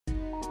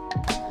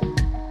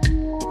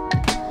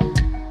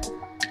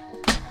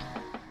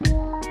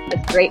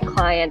This great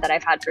client that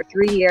I've had for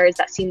 3 years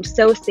that seemed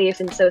so safe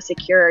and so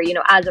secure,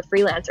 as a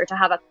freelancer, to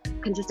have a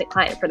consistent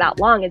client for that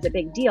long is a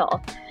big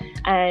deal.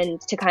 And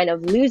to kind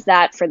of lose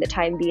that for the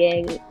time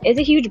being is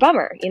a huge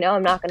bummer,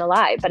 I'm not going to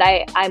lie. But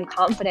I'm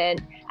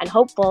confident and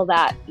hopeful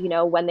that,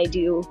 when they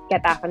do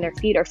get back on their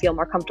feet or feel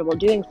more comfortable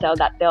doing so,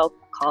 that they'll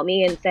call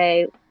me and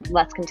say,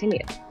 let's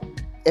continue.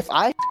 If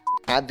I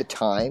had the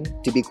time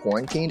to be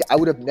quarantined, I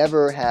would have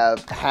never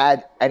have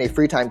had any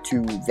free time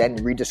to then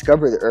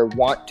rediscover or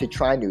want to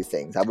try new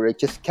things. I would have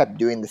just kept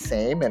doing the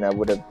same, and I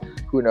would have,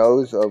 who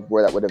knows of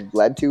where that would have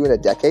led to in a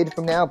decade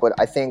from now. But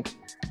I think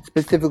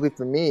specifically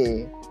for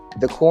me,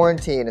 the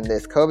quarantine and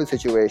this COVID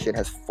situation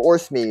has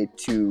forced me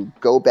to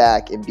go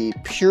back and be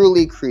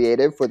purely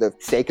creative for the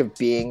sake of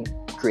being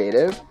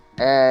creative.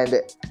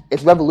 And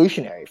it's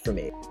revolutionary for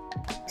me.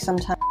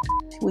 Sometimes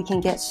we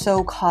can get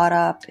so caught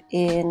up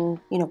in,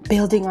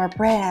 building our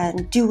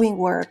brand, doing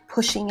work,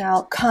 pushing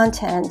out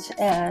content,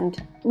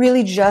 and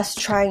really just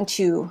trying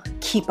to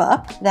keep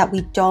up that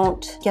we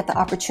don't get the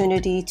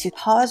opportunity to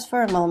pause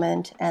for a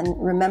moment and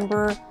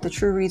remember the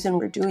true reason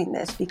we're doing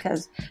this,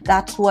 because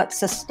that's what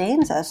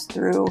sustains us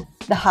through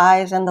the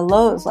highs and the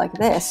lows like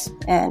this.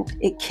 And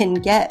it can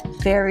get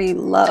very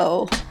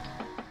low.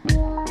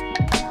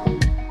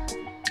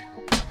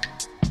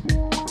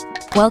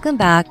 Welcome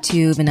back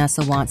to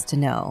Vanessa Wants to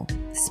Know,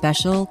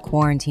 special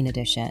quarantine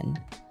edition.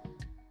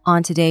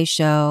 On today's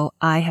show,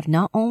 I have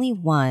not only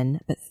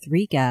one, but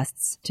 3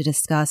 guests to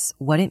discuss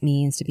what it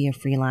means to be a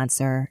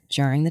freelancer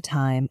during the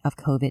time of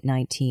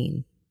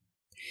COVID-19.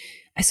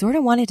 I sort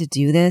of wanted to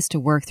do this to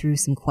work through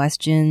some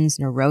questions,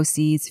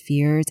 neuroses,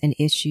 fears, and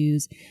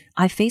issues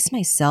I faced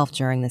myself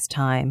during this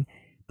time,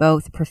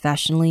 both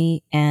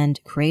professionally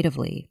and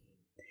creatively.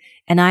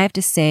 And I have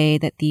to say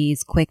that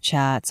these quick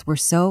chats were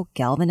so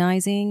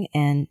galvanizing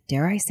and,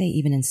 dare I say,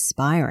 even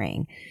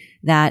inspiring,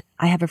 that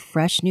I have a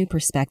fresh new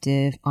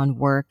perspective on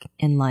work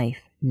and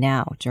life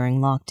now during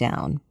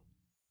lockdown.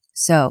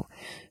 So,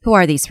 who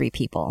are these 3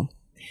 people?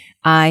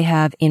 I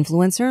have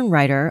influencer and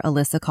writer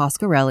Alyssa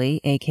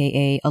Coscarelli,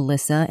 aka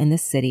Alyssa in the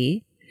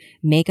City,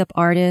 makeup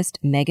artist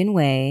Megan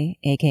Way,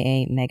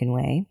 aka Megan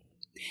Way,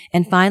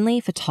 and finally,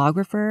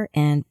 photographer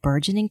and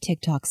burgeoning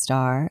TikTok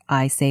star,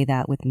 I say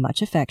that with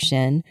much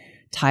affection,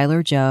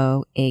 Tyler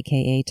Joe,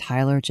 aka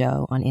Tyler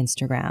Joe on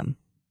Instagram.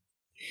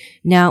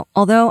 Now,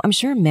 although I'm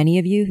sure many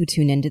of you who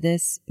tune into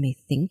this may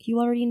think you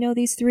already know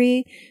these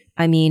 3,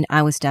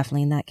 I was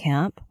definitely in that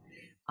camp.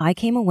 I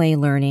came away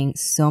learning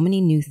so many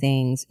new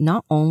things,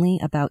 not only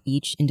about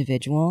each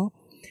individual,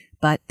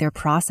 but their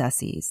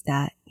processes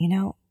that,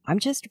 I'm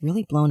just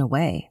really blown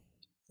away.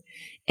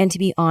 And to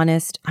be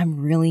honest, I'm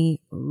really,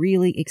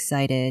 really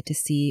excited to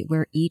see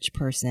where each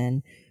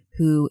person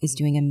who is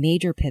doing a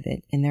major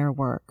pivot in their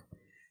work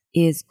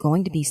is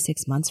going to be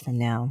 6 months from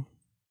now.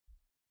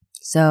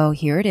 So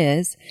here it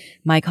is,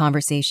 my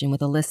conversation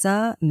with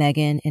Alyssa,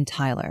 Megan, and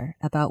Tyler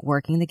about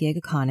working the gig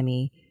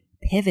economy,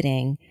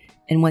 pivoting,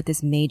 and what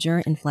this major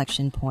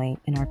inflection point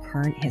in our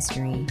current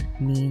history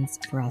means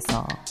for us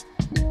all.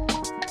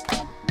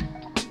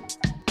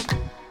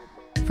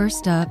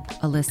 First up,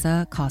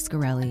 Alyssa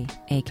Coscarelli,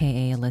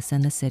 aka Alyssa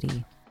in the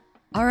City.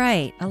 All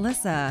right,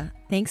 Alyssa,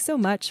 thanks so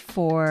much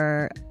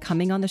for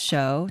coming on the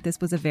show.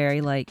 This was a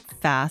very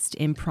fast,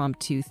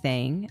 impromptu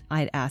thing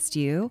I'd asked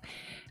you.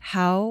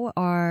 How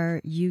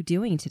are you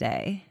doing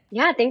today?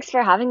 Yeah, thanks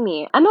for having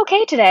me. I'm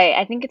okay today.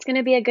 I think it's going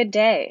to be a good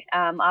day.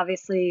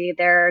 Obviously,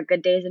 there are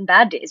good days and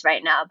bad days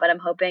right now, but I'm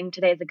hoping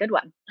today's a good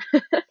one.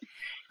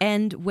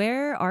 And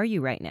where are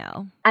you right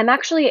now? I'm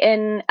actually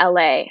in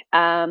LA.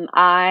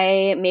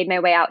 I made my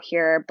way out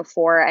here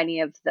before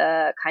any of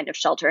the kind of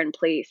shelter in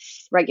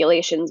place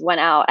regulations went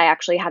out. I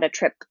actually had a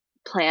trip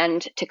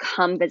planned to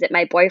come visit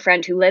my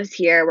boyfriend who lives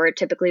here. We're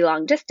typically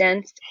long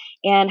distance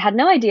and had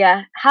no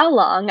idea how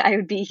long I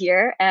would be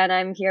here. And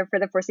I'm here for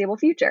the foreseeable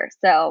future.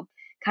 So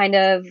kind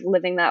of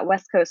living that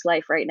West Coast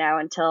life right now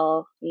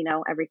until,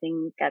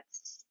 everything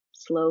gets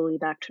slowly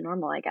back to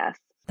normal, I guess.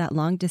 That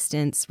long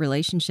distance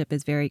relationship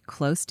is very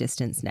close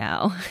distance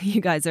now. You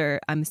guys are,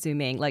 I'm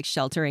assuming,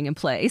 sheltering in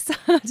place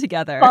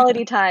together.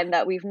 Quality time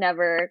that we've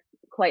never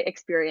quite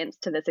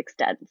experienced to this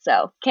extent.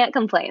 So can't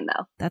complain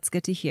though. That's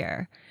good to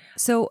hear.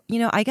 So,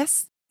 I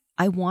guess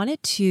I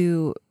wanted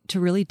to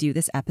really do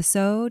this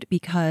episode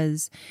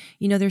because,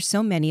 there's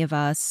so many of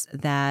us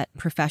that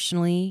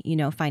professionally,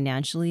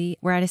 financially,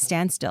 we're at a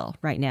standstill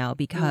right now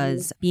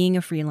because being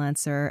a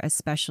freelancer,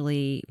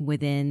 especially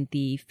within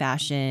the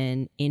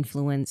fashion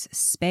influence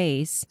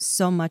space,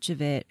 so much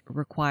of it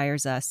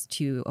requires us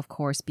to, of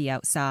course, be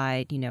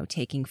outside,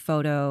 taking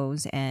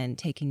photos and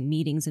taking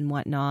meetings and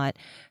whatnot.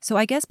 So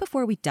I guess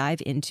before we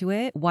dive into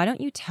it, why don't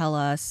you tell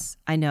us,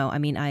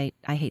 I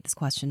hate this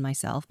question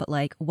myself, but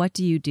what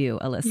do you do,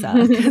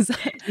 Alyssa? Because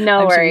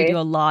no worries. Sure you do a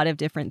lot of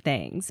different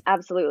things.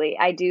 Absolutely.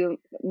 I do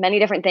many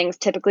different things.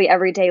 Typically,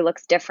 every day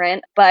looks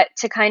different. But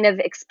to kind of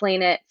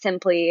explain it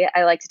simply,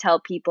 I like to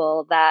tell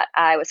people that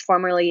I was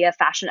formerly a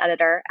fashion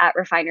editor at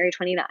Refinery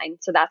 29.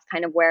 So that's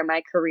kind of where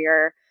my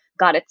career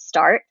got its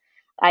start.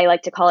 I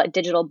like to call it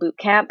digital boot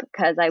camp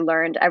because I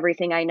learned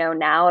everything I know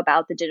now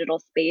about the digital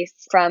space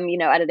from,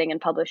 editing and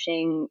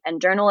publishing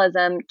and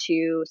journalism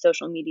to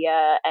social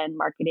media and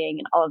marketing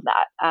and all of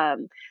that.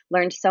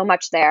 Learned so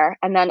much there.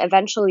 And then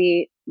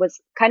eventually was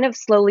kind of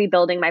slowly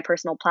building my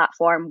personal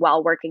platform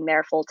while working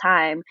there full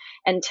time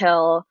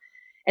until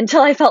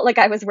I felt like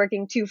I was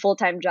working two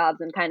full-time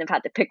jobs and kind of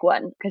had to pick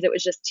one because it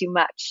was just too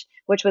much,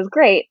 which was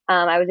great.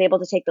 I was able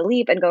to take the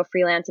leap and go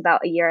freelance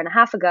about a year and a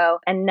half ago.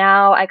 And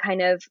now I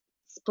kind of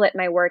split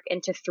my work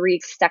into three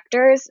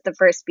sectors. The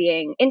first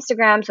being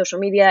Instagram, social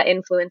media,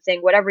 influencing,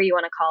 whatever you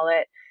want to call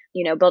it,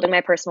 building my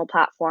personal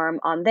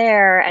platform on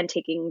there and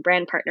taking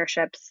brand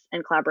partnerships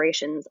and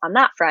collaborations on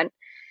that front.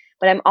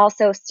 But I'm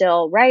also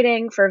still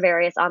writing for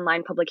various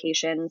online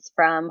publications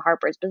from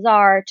Harper's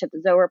Bazaar to the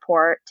Zoe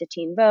Report to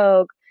Teen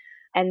Vogue.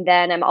 And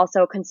then I'm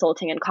also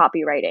consulting and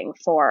copywriting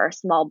for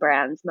small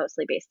brands,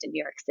 mostly based in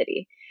New York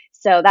City.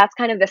 So that's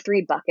kind of the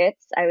three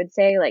buckets, I would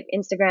say, like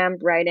Instagram,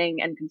 writing,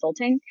 and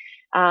consulting.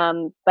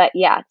 But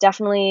yeah,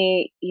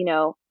 definitely,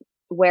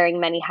 wearing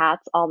many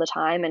hats all the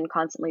time and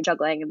constantly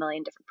juggling a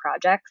million different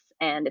projects.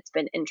 And it's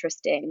been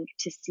interesting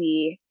to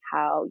see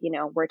how,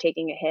 we're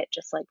taking a hit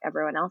just like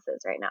everyone else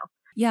is right now.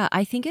 Yeah,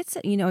 I think it's,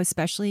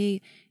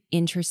 especially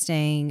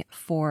interesting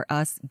for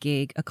us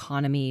gig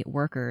economy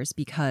workers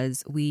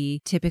because we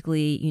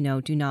typically,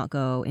 do not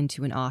go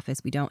into an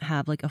office. We don't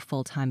have like a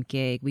full-time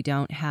gig. We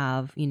don't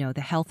have,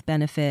 the health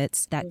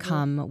benefits that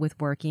come with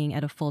working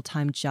at a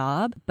full-time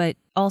job. But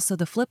also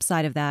the flip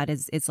side of that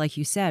is it's like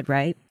you said,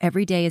 right?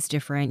 Every day is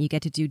different. You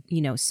get to do,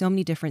 so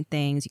many different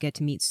things. You get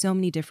to meet so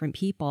many different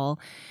people.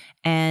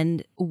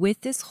 And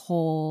with this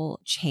whole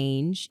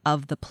change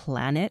of the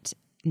planet,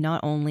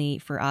 not only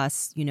for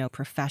us,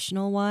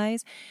 professional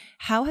wise,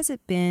 how has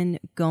it been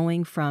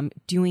going from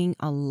doing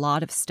a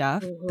lot of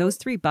stuff, those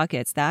three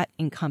buckets, that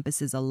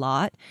encompasses a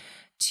lot,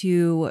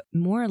 to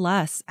more or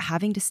less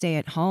having to stay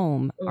at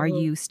home? Are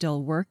you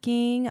still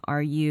working?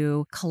 Are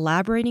you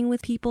collaborating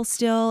with people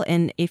still?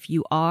 And if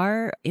you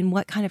are, in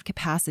what kind of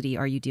capacity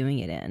are you doing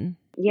it in?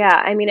 Yeah,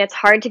 I mean, it's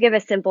hard to give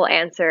a simple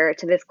answer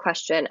to this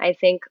question. I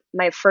think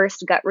my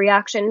first gut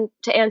reaction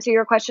to answer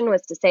your question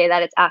was to say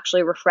that it's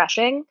actually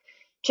refreshing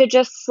to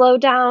just slow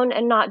down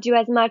and not do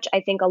as much.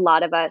 I think a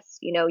lot of us,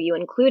 you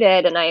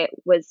included, and I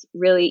was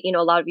really,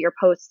 a lot of your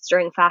posts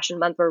during Fashion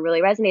Month were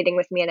really resonating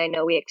with me. And I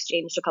know we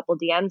exchanged a couple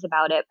DMs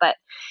about it, but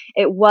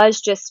it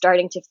was just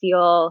starting to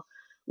feel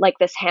like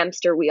this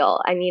hamster wheel.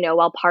 And,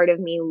 while part of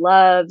me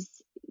loves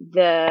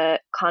the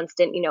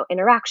constant,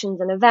 interactions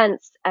and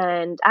events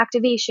and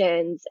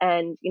activations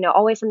and,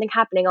 always something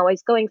happening,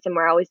 always going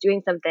somewhere, always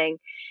doing something.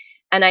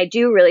 And I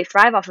do really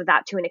thrive off of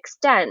that to an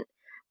extent.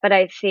 But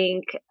I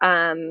think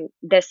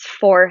this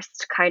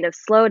forced kind of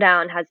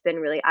slowdown has been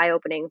really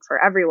eye-opening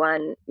for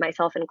everyone,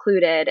 myself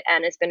included,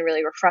 and it's been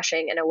really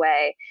refreshing in a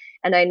way.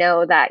 And I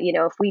know that,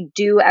 if we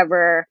do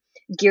ever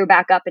gear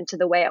back up into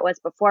the way it was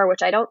before,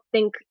 which I don't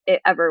think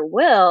it ever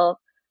will,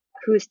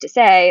 who's to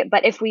say?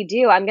 But if we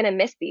do, I'm going to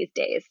miss these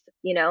days,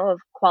 of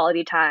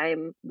quality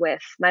time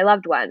with my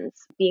loved ones,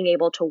 being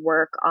able to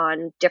work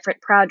on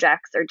different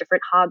projects or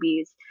different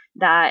hobbies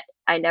that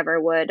I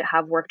never would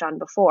have worked on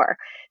before.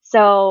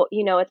 So,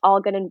 it's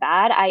all good and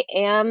bad. I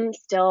am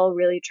still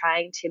really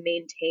trying to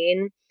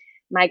maintain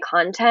my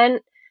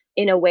content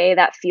in a way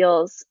that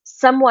feels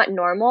somewhat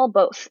normal,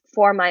 both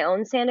for my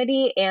own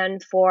sanity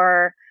and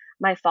for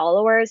my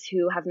followers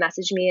who have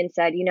messaged me and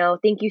said,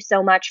 thank you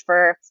so much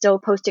for still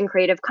posting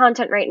creative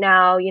content right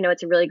now.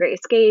 It's a really great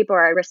escape,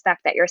 or I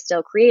respect that you're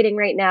still creating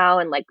right now.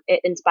 And like,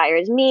 it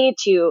inspires me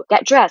to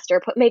get dressed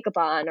or put makeup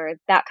on or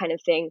that kind of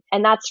thing.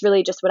 And that's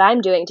really just what I'm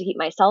doing to keep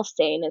myself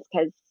sane, is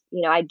because,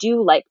 I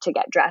do like to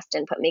get dressed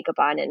and put makeup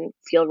on and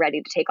feel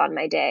ready to take on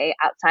my day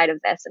outside of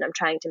this. And I'm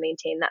trying to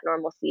maintain that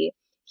normalcy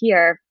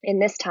here in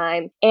this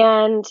time.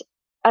 And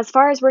as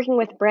far as working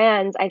with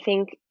brands, I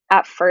think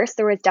at first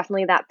there was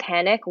definitely that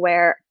panic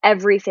where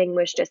everything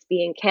was just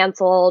being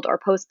canceled or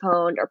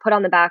postponed or put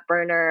on the back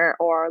burner,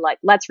 or like,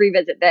 let's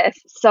revisit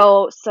this.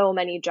 So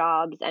many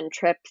jobs and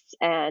trips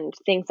and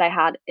things I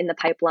had in the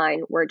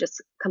pipeline were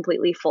just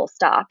completely full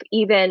stop.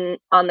 Even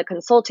on the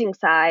consulting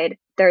side,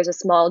 there's a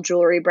small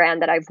jewelry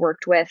brand that I've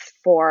worked with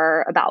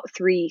for about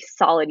 3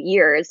 solid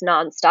years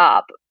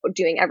nonstop,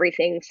 doing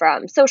everything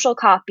from social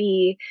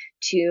copy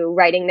to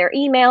writing their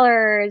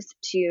emailers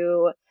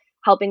to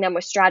helping them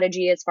with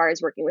strategy as far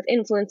as working with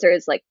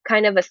influencers. Like,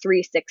 kind of a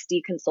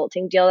 360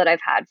 consulting deal that I've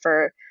had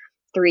for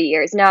 3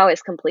 years now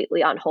is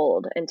completely on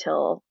hold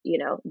until,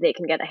 they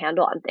can get a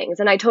handle on things.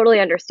 And I totally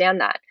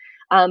understand that.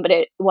 But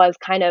it was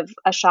kind of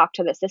a shock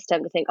to the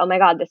system to think, oh my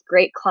God, this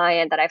great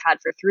client that I've had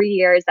for 3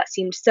 years that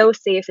seemed so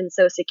safe and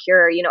so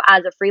secure,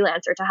 as a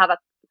freelancer, to have a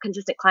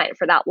consistent client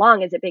for that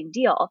long is a big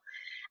deal.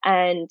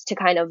 And to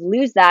kind of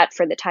lose that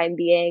for the time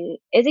being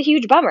is a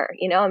huge bummer,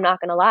 I'm not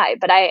going to lie.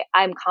 But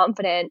I'm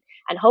confident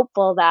and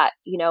hopeful that,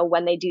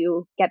 when they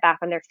do get back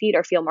on their feet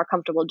or feel more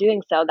comfortable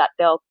doing so, that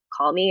they'll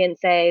call me and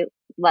say,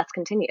 let's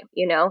continue,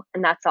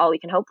 and that's all we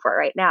can hope for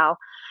right now.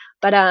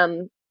 But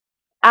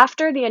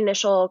after the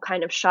initial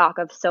kind of shock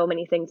of so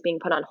many things being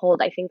put on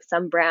hold, I think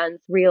some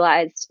brands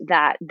realized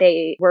that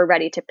they were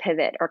ready to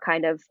pivot or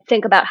kind of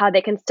think about how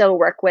they can still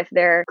work with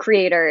their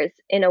creators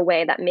in a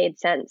way that made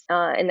sense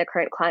in the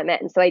current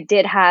climate. And so I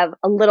did have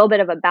a little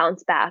bit of a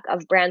bounce back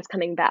of brands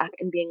coming back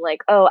and being like,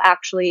 oh,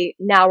 actually,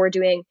 now we're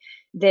doing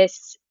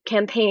this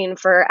campaign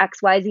for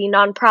XYZ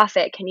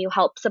nonprofit. Can you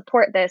help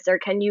support this? Or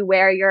can you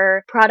wear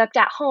your product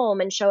at home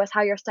and show us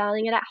how you're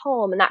styling it at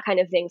home and that kind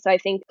of thing? So I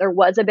think there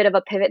was a bit of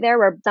a pivot there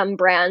where some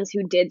brands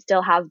who did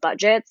still have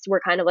budgets were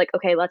kind of like,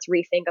 okay, let's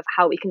rethink of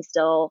how we can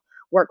still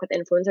work with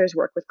influencers,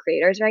 work with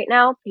creators right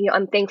now.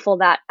 I'm thankful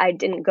that I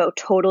didn't go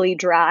totally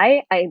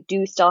dry. I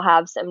do still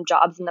have some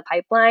jobs in the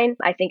pipeline.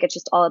 I think it's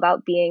just all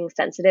about being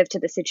sensitive to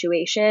the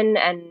situation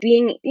and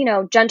being,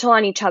 gentle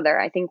on each other.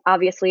 I think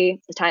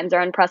obviously the times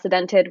are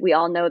unprecedented. We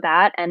all know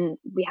that. And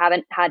we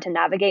haven't had to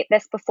navigate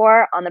this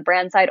before on the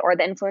brand side or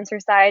the influencer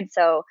side.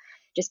 So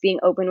just being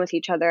open with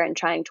each other and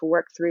trying to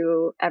work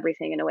through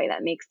everything in a way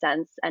that makes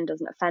sense and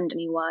doesn't offend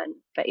anyone.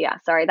 But yeah,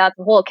 sorry, that's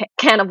a whole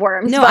can of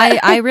worms. No,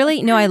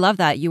 I love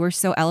that. You were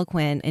so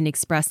eloquent in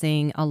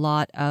expressing a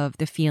lot of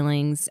the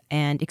feelings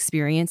and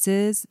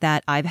experiences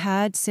that I've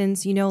had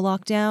since,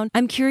 lockdown.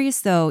 I'm curious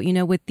though,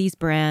 with these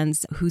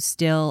brands who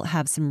still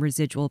have some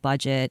residual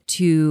budget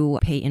to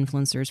pay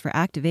influencers for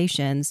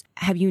activations,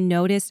 have you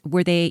noticed,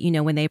 were they,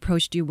 when they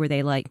approached you, were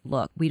they like,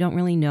 look, we don't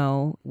really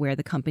know where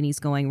the company's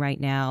going right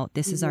now.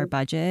 This is our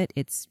budget.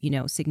 It's,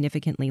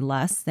 significantly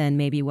less than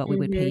maybe what we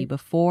would pay you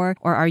before.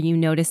 Or are you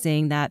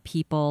noticing that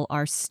people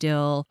are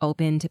still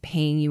open to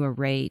paying you a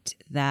rate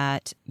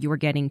that you were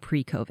getting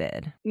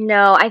pre-COVID?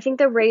 No, I think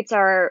the rates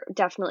are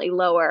definitely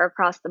lower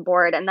across the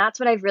board. And that's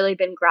what I've really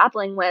been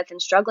grappling with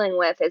and struggling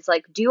with is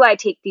like, do I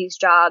take these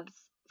jobs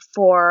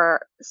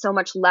for so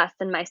much less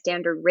than my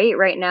standard rate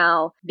right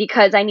now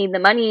because I need the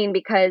money and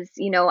because,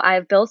 I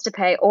have bills to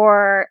pay?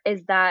 Or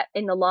is that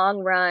in the long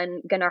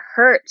run going to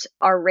hurt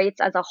our rates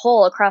as a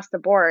whole across the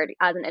board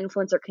as an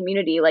influencer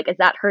community? Like, is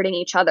that hurting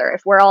each other?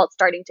 If we're all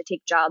starting to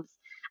take jobs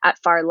at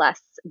far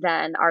less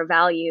than our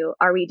value,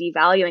 are we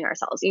devaluing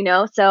ourselves,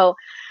 So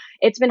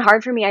it's been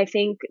hard for me. I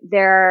think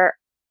there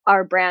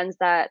are brands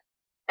that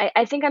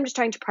I think I'm just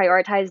trying to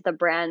prioritize the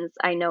brands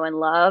I know and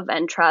love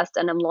and trust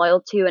and I'm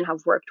loyal to and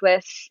have worked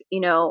with,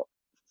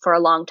 for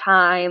a long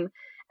time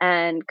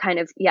and kind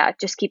of,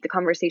 just keep the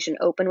conversation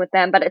open with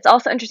them. But it's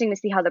also interesting to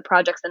see how the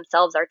projects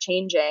themselves are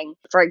changing.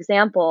 For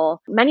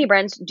example, many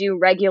brands do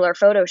regular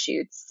photo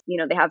shoots.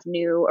 They have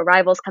new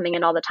arrivals coming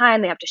in all the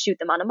time. They have to shoot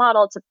them on a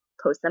model to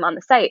post them on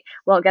the site.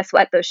 Well, guess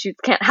what? Those shoots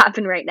can't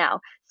happen right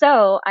now.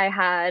 So I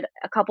had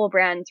a couple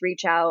brands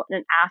reach out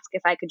and ask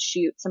if I could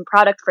shoot some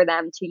product for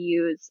them to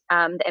use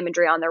the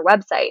imagery on ther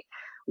website,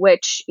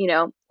 which,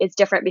 is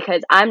different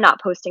because I'm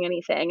not posting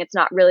anything. It's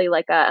not really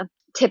like a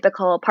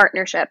typical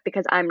partnership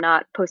because I'm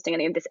not posting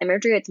any of this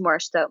imagery. It's more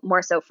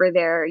so for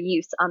their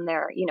use on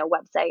their,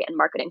 website and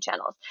marketing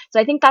channels. So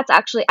I think that's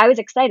actually, I was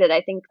excited.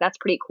 I think that's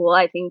pretty cool.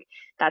 I think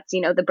that's,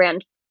 the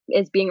brand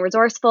is being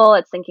resourceful.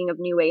 It's thinking of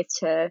new ways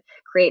to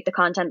create the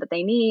content that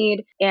they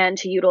need and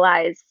to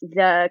utilize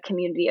the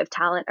community of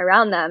talent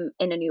around them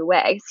in a new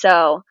way.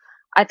 So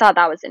I thought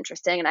that was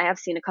interesting. And I have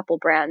seen a couple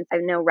brands. I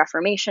know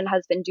Reformation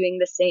has been doing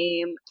the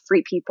same.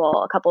 Free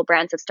People, a couple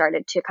brands have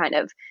started to kind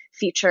of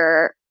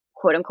feature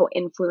quote unquote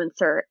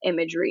influencer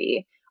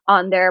imagery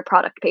on their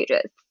product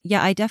pages.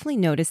 Yeah, I definitely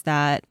noticed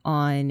that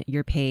on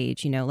your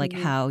page,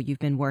 how you've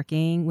been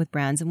working with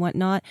brands and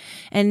whatnot.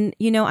 And,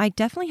 I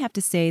definitely have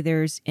to say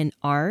there's an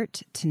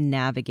art to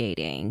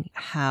navigating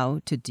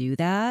how to do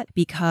that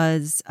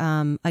because,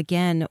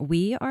 again,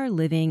 we are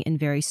living in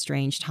very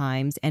strange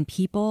times and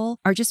people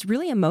are just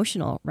really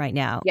emotional right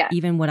now. Yeah.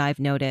 Even what I've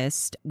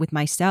noticed with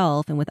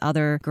myself and with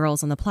other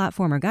girls on the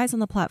platform or guys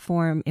on the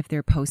platform, if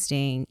they're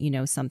posting,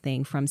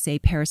 something from, say,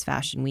 Paris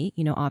Fashion Week,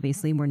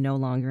 obviously we're no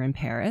longer in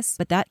Paris,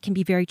 but that can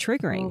be very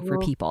triggering for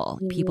people.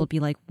 People be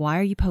like, why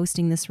are you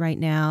posting this right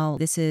now?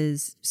 This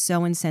is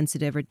so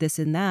insensitive or this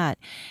and that.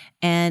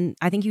 And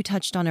I think you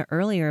touched on it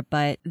earlier,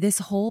 but this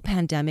whole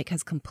pandemic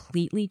has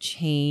completely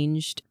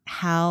changed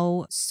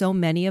how so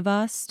many of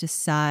us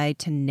decide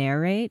to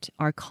narrate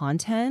our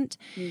content.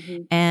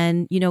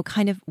 And,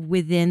 kind of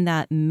within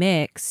that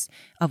mix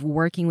of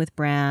working with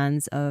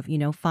brands, of,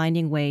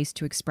 finding ways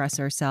to express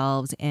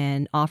ourselves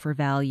and offer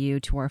value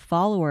to our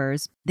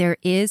followers, there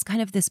is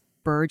kind of this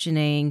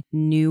burgeoning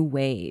new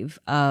wave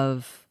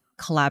of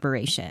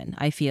collaboration,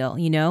 I feel,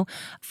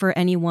 for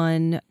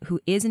anyone who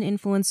is an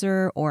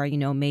influencer or,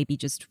 maybe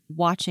just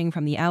watching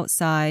from the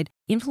outside.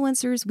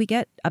 Influencers, we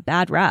get a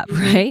bad rap,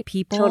 right?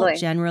 People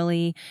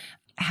generally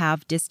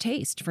have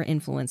distaste for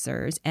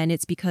influencers. And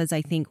it's because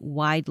I think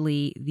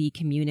widely the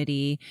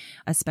community,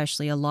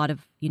 especially a lot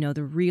of,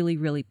 the really,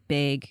 really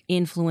big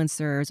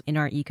influencers in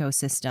our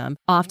ecosystem,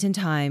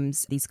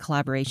 oftentimes these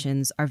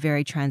collaborations are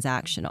very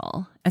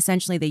transactional.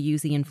 Essentially, they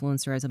use the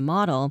influencer as a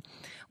model.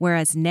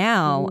 Whereas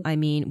now,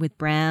 with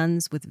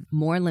brands with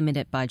more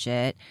limited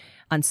budget,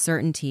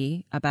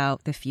 uncertainty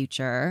about the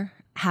future,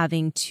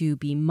 having to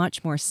be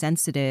much more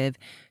sensitive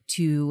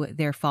to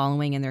their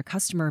following and their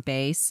customer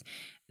base,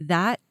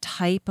 that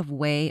type of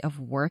way of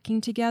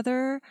working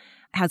together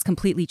has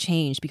completely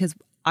changed because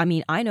I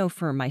mean, I know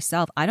for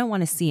myself, I don't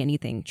want to see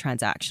anything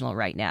transactional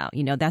right now.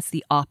 You know, that's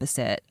the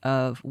opposite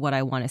of what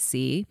I want to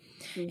see.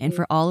 And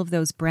for all of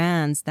those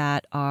brands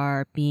that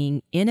are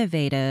being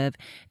innovative,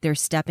 they're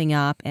stepping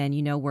up and,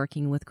 you know,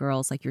 working with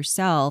girls like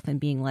yourself and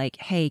being like,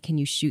 hey, can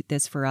you shoot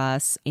this for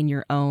us in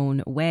your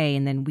own way?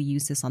 And then we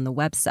use this on the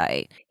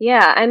website.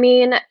 Yeah, I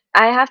mean,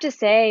 I have to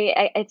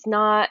say, it's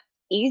not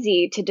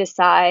easy to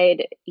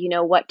decide, you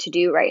know, what to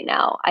do right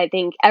now. I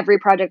think every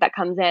project that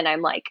comes in,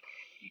 I'm like,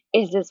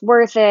 is this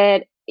worth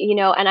it? You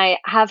know, and I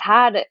have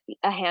had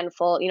a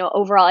handful, you know,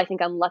 overall, I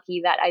think I'm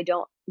lucky that I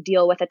don't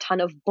deal with a ton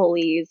of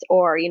bullies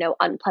or, you know,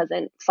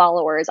 unpleasant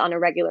followers on a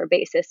regular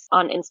basis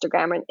on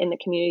Instagram and in the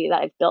community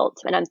that I've built.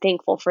 And I'm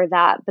thankful for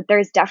that. But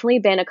there's definitely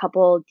been a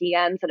couple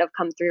DMs that have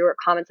come through or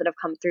comments that have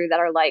come through that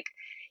are like,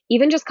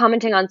 even just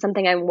commenting on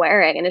something I'm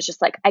wearing. And it's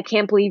just like, I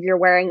can't believe you're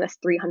wearing this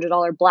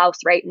 $300 blouse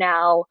right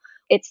now.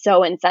 It's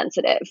so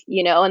insensitive,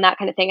 you know, and that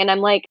kind of thing. And I'm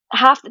like,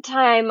 half the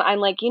time I'm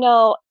like, you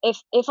know,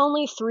 if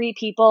only 3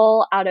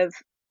 people out of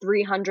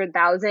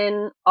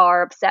 300,000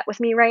 are upset with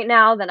me right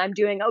now, then I'm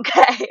doing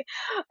okay.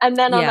 And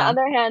then on the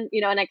other hand, you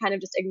know, and I kind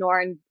of just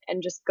ignore and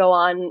just go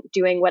on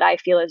doing what I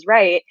feel is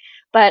right.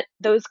 But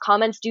those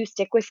comments do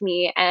stick with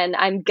me, and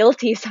I'm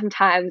guilty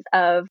sometimes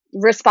of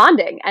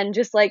responding and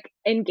just like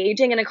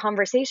engaging in a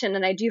conversation.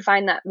 And I do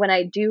find that when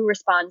I do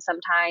respond,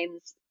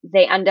 sometimes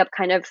they end up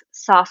kind of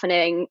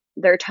softening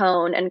their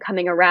tone and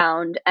coming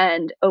around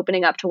and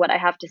opening up to what I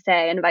have to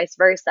say and vice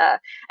versa.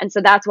 And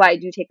so that's why I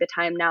do take the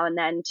time now and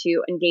then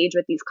to engage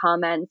with these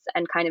comments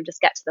and kind of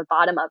just get to the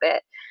bottom of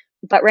it.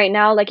 But right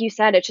now, like you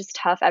said, it's just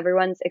tough.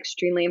 Everyone's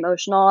extremely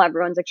emotional.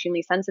 Everyone's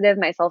extremely sensitive,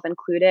 myself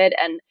included.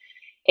 And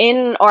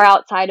in or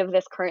outside of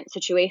this current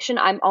situation,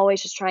 I'm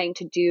always just trying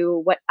to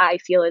do what I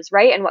feel is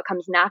right and what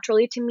comes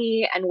naturally to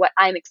me and what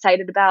I'm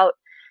excited about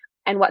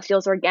and what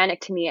feels organic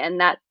to me. And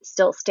that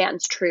still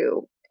stands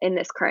true in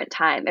this current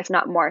time, if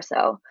not more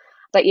so.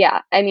 But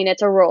yeah, I mean,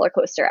 it's a roller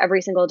coaster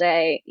every single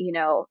day, you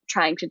know,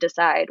 trying to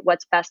decide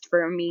what's best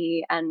for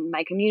me and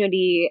my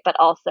community, but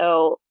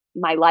also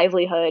my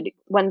livelihood.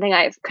 One thing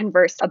I've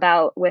conversed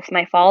about with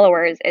my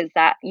followers is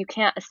that you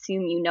can't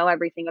assume you know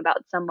everything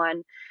about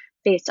someone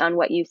based on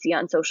what you see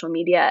on social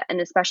media.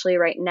 And especially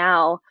right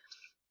now,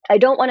 I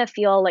don't want to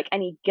feel like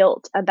any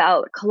guilt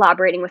about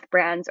collaborating with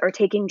brands or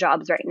taking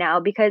jobs right now,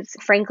 because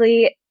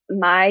frankly,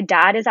 my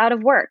dad is out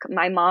of work.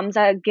 My mom's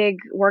a gig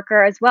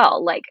worker as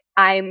well. Like,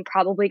 I'm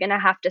probably going to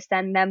have to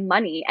send them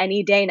money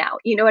any day now.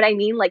 You know what I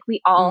mean? Like,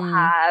 we all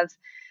have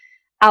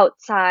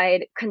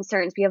outside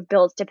concerns. We have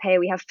bills to pay.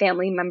 We have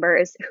family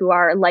members who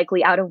are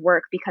likely out of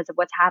work because of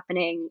what's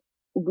happening.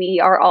 We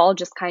are all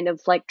just kind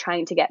of like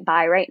trying to get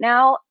by right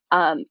now,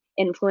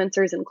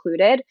 influencers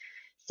included.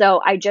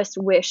 So I just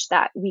wish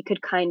that we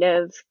could kind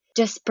of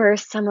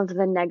disperse some of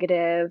the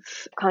negative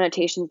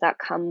connotations that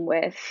come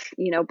with,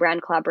 you know,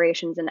 brand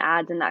collaborations and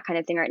ads and that kind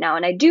of thing right now.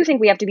 And I do think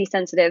we have to be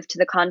sensitive to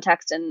the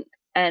context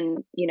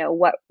and you know,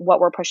 what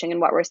we're pushing and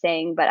what we're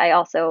saying. But I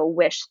also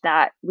wish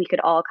that we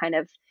could all kind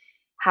of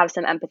have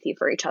some empathy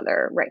for each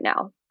other right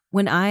now.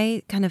 When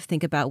I kind of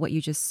think about what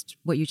you just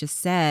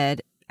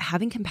said,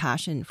 having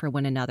compassion for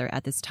one another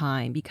at this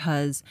time,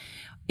 because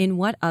in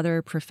what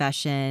other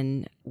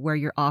profession where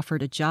you're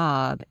offered a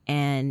job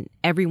and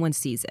everyone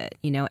sees it,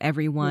 you know,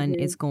 everyone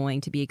is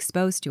going to be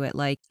exposed to it.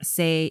 Like,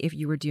 say if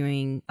you were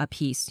doing a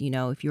piece, you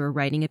know, if you were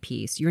writing a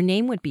piece, your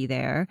name would be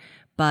there,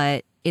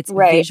 but it's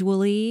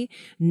visually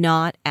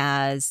not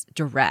as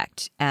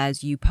direct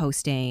as you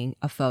posting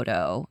a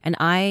photo. And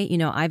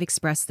I've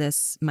expressed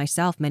this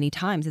myself many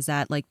times, is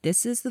that like,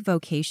 this is the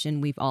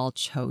vocation we've all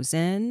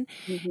chosen.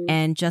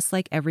 And just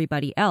like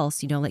everybody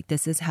else, you know, like,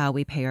 this is how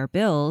we pay our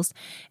bills.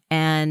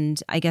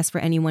 And I guess for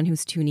anyone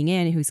who's tuning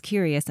in, who's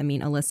curious, I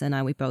mean, Alyssa and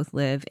I, we both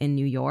live in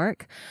New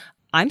York.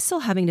 I'm still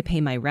having to pay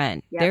my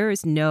rent. Yep. There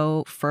is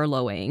no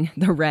furloughing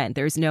the rent.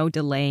 There's no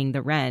delaying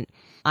the rent.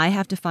 I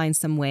have to find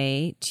some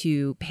way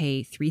to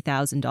pay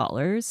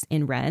 $3,000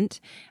 in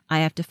rent. I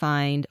have to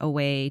find a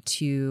way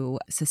to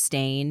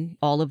sustain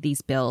all of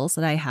these bills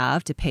that I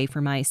have, to pay for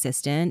my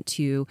assistant,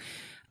 to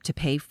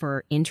pay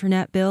for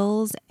internet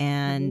bills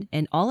and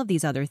all of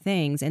these other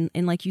things. And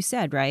like you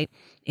said, right,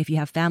 if you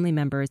have family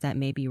members that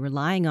may be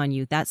relying on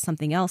you, that's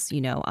something else,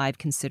 you know, I've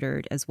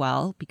considered as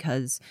well,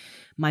 because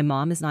my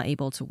mom is not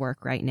able to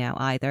work right now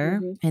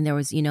either. And there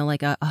was, you know,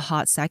 like a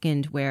hot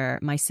second where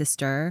my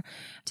sister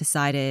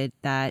decided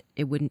that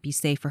it wouldn't be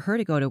safe for her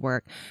to go to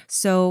work.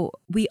 So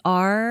we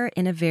are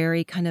in a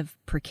very kind of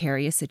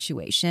precarious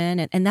situation.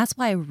 And that's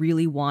why I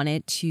really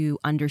wanted to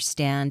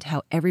understand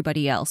how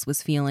everybody else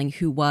was feeling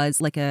who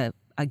was like a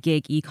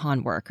gig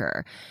econ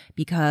worker,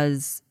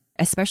 because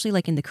especially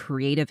like in the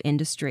creative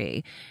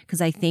industry, because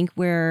I think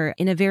we're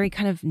in a very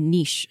kind of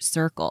niche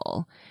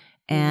circle.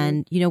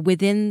 And, you know,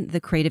 within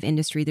the creative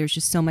industry, there's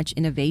just so much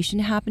innovation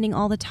happening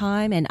all the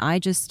time. And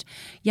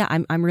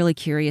I'm really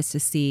curious to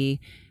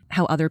see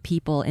how other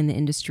people in the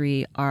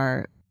industry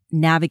are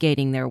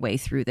navigating their way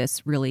through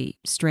this really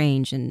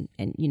strange and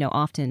you know,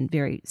 often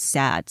very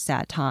sad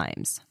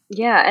times.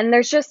 Yeah, and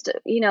there's just,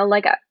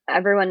 like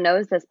everyone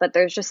knows this, but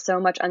there's just so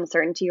much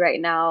uncertainty right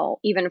now,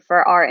 even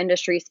for our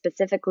industry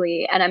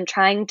specifically. And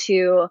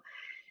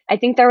I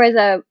think there was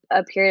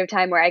a period of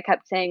time where I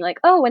kept saying like,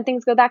 oh, when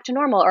things go back to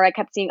normal, or I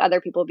kept seeing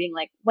other people being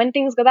like, when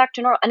things go back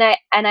to normal.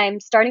 And I'm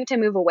starting to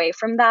move away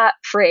from that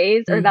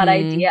phrase or that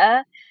Mm-hmm.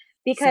 idea,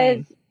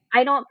 because Same.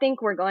 I don't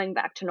think we're going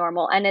back to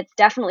normal, and it's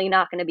definitely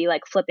not going to be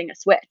like flipping a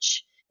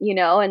switch,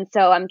 and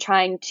so I'm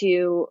trying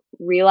to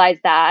realize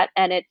that,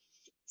 and it's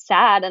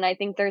sad, and I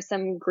think there's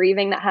some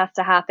grieving that has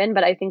to happen,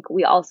 but I think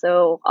we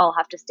also all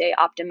have to stay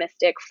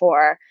optimistic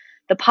for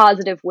the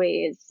positive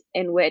ways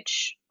in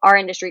which our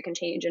industry can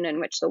change and in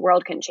which the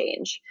world can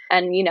change.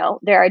 And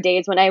there are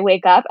days when I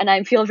wake up and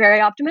I feel very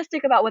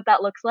optimistic about what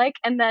that looks like,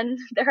 and then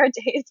there are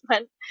days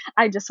when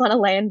I just want to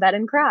lay in bed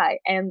and cry,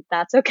 and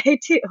that's okay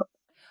too.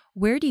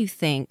 Where do you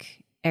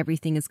think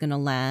everything is going to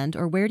land?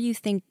 Or where do you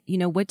think,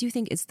 what do you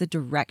think is the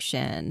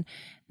direction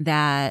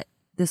that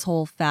this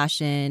whole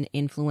fashion,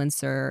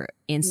 influencer,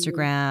 Mhm.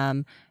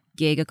 Instagram,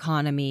 gig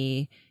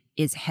economy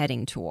is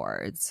heading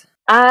towards?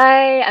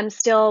 I am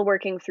still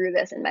working through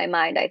this in my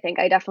mind. I think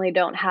I definitely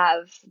don't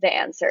have the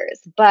answers,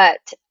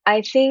 but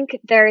I think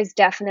there's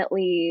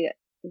definitely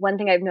one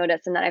thing I've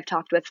noticed and that I've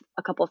talked with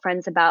a couple of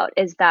friends about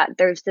is that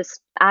there's this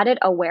added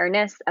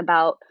awareness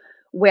about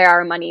where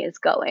our money is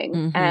going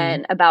Mm-hmm.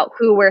 and about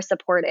who we're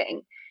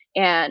supporting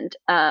and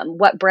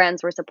what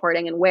brands we're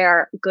supporting and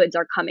where goods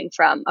are coming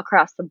from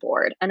across the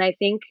board. And I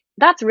think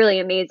that's really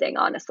amazing,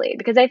 honestly,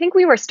 because I think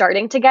we were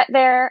starting to get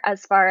there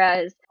as far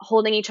as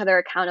holding each other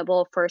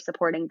accountable for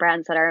supporting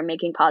brands that are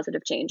making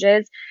positive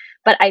changes.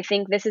 But I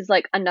think this is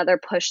like another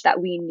push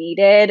that we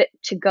needed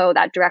to go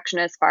that direction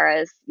as far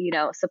as,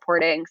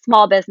 supporting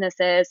small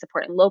businesses,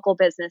 supporting local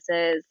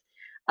businesses,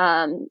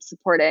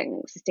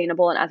 supporting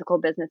sustainable and ethical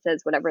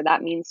businesses, whatever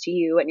that means to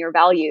you and your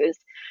values.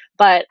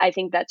 But I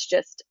think that's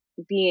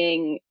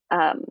being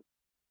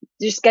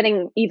just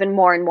getting even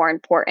more and more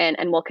important,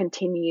 and will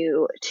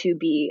continue to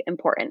be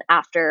important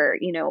after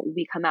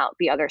we come out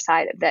the other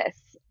side of this,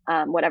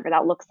 whatever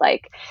that looks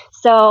like.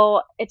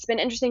 So it's been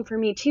interesting for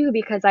me too,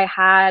 because I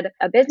had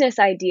a business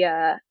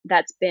idea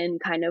that's been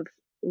kind of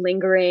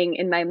lingering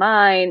in my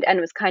mind and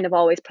was kind of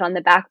always put on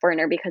the back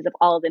burner because of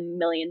all the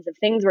millions of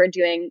things we're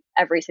doing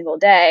every single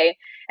day,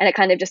 and it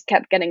kind of just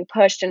kept getting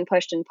pushed and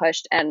pushed and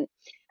pushed. And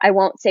I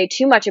won't say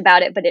too much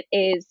about it, but it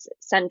is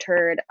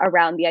centered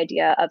around the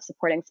idea of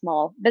supporting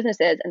small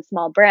businesses and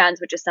small brands,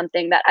 which is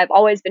something that I've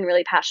always been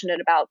really passionate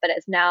about, but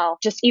is now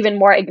just even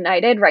more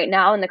ignited right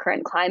now in the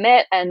current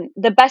climate. And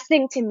the best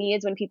thing to me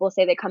is when people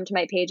say they come to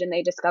my page and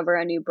they discover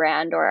a new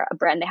brand or a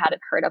brand they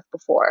hadn't heard of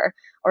before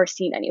or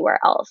seen anywhere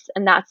else.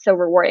 And that's so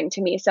rewarding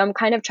to me. So I'm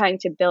kind of trying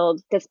to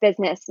build this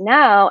business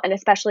now. And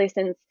especially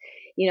since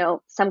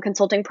some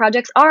consulting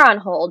projects are on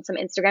hold, some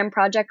Instagram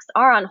projects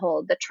are on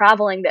hold, the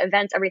traveling, the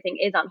events, everything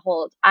is on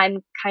hold.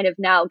 I'm kind of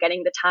now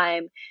getting the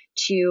time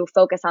to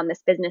focus on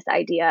this business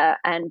idea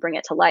and bring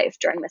it to life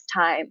during this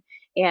time.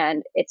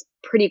 And it's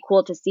pretty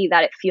cool to see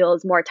that it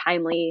feels more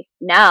timely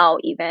now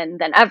even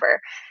than ever.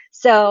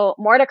 So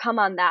more to come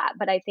on that.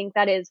 But I think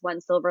that is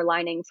one silver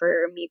lining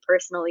for me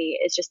personally,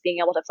 is just being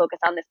able to focus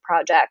on this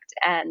project,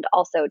 and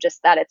also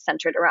just that it's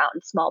centered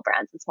around small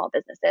brands and small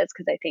businesses,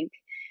 because I think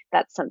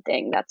that's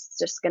something that's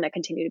just going to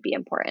continue to be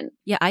important.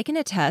 Yeah, I can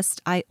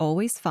attest. I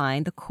always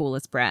find the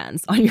coolest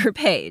brands on your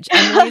page.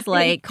 I'm always Thank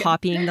like you.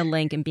 copying the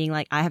link and being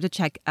like, I have to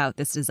check out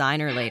this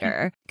designer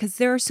later. Because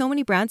there are so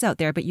many brands out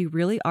there, but you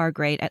really are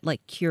great at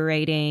like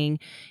curating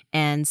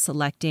and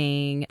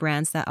selecting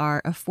brands that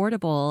are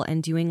affordable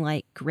and doing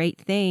like great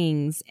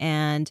things,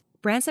 and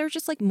brands that are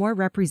just like more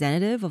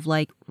representative of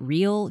like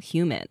real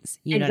humans.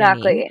 You know what I mean?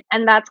 Exactly.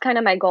 And that's kind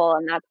of my goal,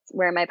 and that's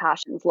where my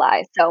passions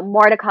lie. So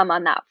more to come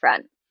on that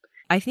front.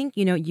 I think,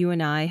 you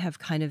and I have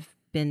kind of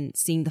been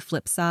seeing the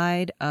flip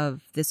side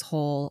of this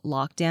whole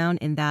lockdown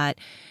in that,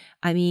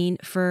 I mean,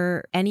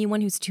 for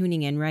anyone who's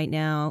tuning in right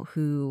now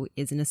who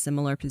is in a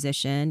similar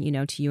position,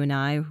 to you and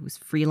I, who's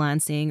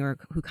freelancing or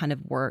who kind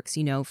of works,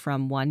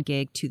 from one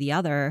gig to the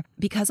other,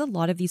 because a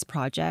lot of these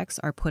projects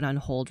are put on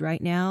hold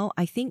right now,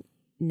 I think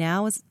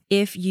now is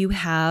if you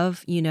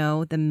have,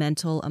 the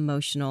mental,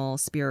 emotional,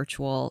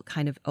 spiritual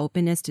kind of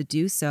openness to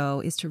do so,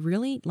 is to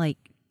really like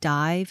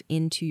dive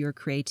into your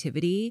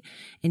creativity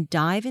and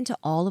dive into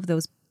all of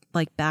those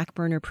like back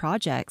burner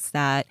projects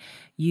that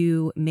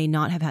you may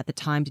not have had the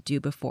time to do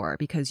before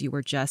because you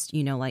were just,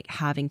 like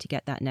having to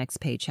get that next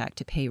paycheck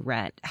to pay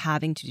rent,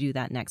 having to do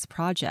that next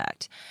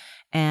project.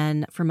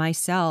 And for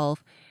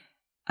myself,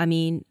 I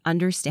mean,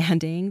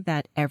 understanding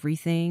that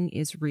everything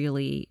is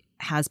really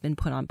has been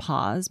put on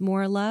pause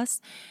more or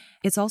less.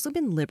 It's also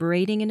been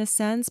liberating in a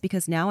sense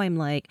because now I'm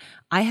like,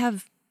 I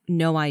have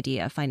no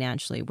idea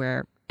financially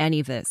where any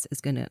of this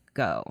is going to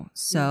go. Mm-hmm.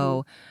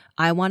 So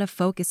I want to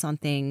focus on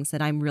things that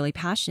I'm really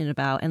passionate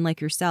about. And like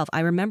yourself,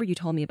 I remember you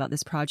told me about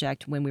this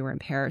project when we were in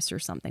Paris or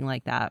something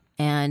like that.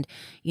 And,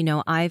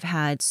 I've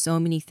had so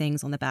many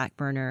things on the back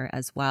burner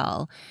as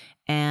well.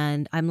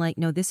 And I'm like,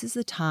 no, this is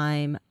the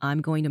time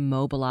I'm going to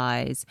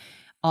mobilize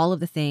all of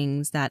the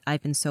things that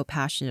I've been so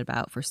passionate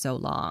about for so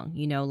long,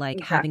 you know,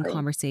 like having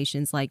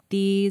conversations like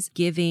these,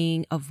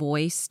 giving a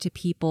voice to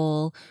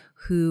people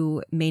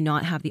who may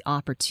not have the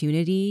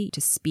opportunity to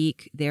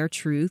speak their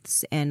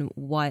truths and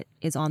what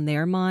is on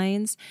their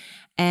minds,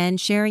 and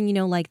sharing, you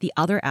know, like the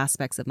other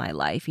aspects of my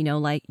life, you know,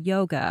 like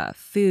yoga,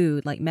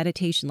 food, like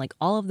meditation, like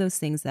all of those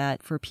things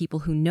that for people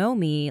who know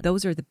me,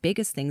 those are the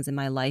biggest things in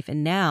my life.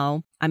 And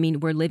now, I mean,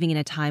 we're living in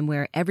a time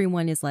where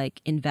everyone is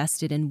like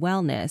invested in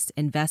wellness,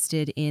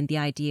 invested in the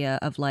idea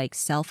of like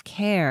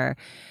self-care.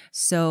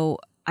 So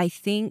I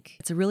think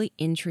it's a really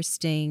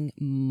interesting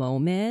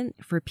moment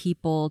for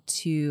people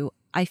to,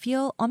 I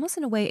feel, almost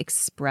in a way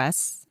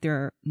express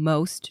their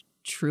most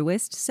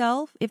truest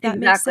self, if that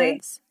makes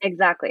sense.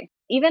 Exactly.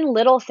 Even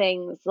little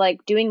things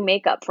like doing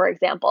makeup, for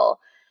example.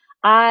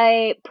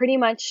 I pretty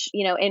much,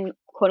 you know, in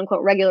quote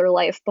unquote regular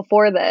life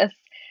before this,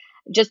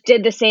 just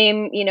did the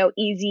same, you know,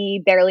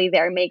 easy, barely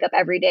there makeup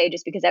every day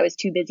just because I was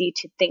too busy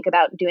to think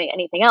about doing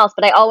anything else.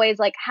 But I always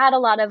like had a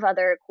lot of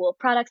other cool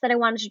products that I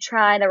wanted to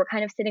try that were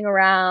kind of sitting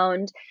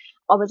around.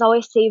 I was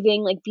always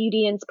saving like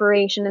beauty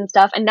inspiration and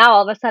stuff. And now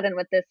all of a sudden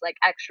with this like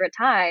extra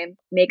time,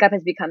 makeup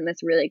has become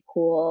this really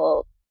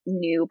cool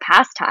new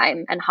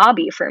pastime and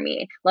hobby for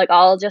me. Like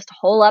I'll just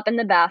hole up in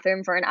the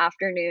bathroom for an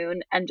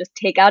afternoon and just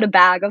take out a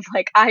bag of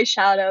like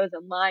eyeshadows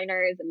and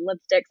liners and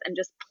lipsticks and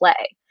just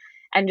play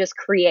and just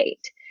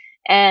create.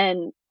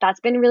 And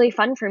that's been really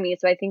fun for me.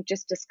 So I think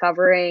just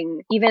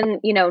discovering even,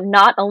 you know,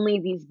 not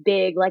only these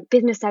big like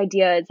business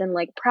ideas and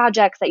like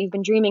projects that you've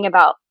been dreaming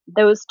about,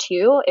 those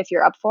too, if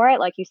you're up for it,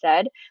 like you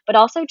said, but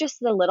also just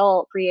the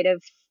little creative,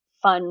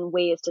 fun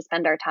ways to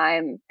spend our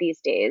time these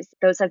days.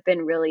 Those have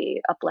been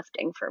really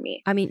uplifting for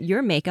me. I mean,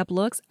 your makeup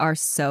looks are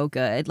so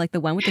good. Like the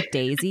one with the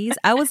daisies.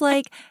 I was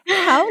like,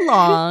 how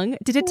long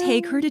did it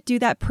take her to do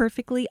that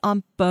perfectly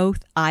on both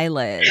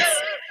eyelids?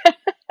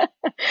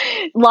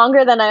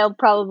 Longer than I'll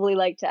probably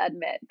like to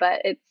admit,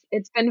 but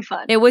it's been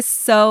fun. It was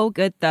so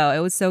good, though. It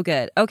was so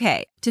good.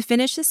 Okay, to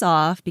finish this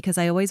off, because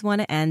I always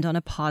want to end on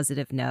a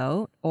positive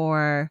note,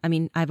 or, I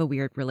mean, I have a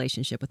weird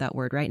relationship with that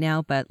word right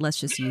now, but let's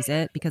just use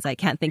it because I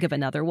can't think of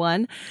another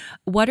one.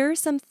 What are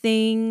some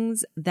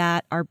things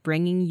that are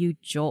bringing you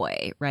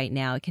joy right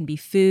now? It can be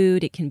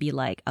food, it can be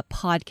like a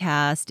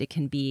podcast, it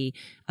can be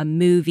a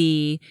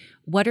movie.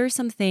 What are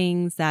some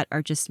things that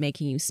are just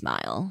making you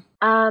smile?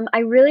 I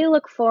really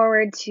look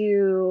forward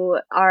to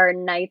our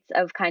nights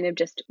of kind of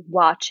just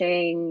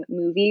watching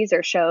movies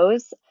or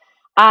shows.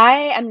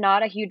 I am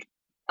not a huge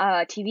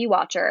TV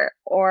watcher,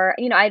 or,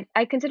 you know,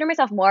 I consider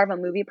myself more of a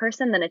movie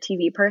person than a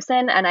TV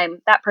person. And I'm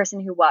that person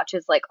who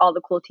watches like all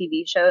the cool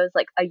TV shows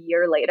like a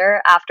year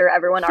later after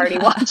everyone already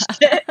watched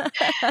it.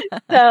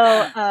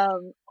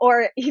 So,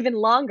 or even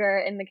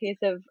longer in the case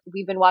of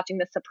we've been watching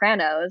The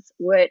Sopranos,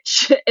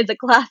 which is a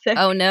classic.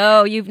 Oh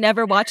no, you've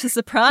never watched The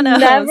Sopranos.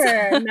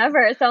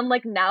 Never. So I'm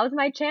like, now's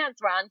my chance.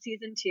 We're on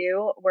season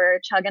 2. We're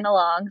chugging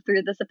along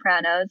through The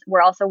Sopranos.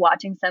 We're also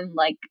watching some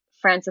like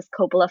Francis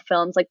Coppola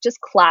films, like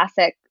just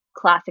classic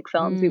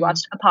films. We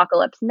watched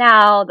Apocalypse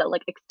Now, the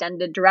like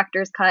extended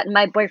director's cut, and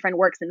my boyfriend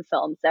works in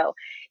film, so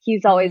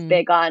he's always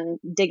big on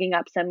digging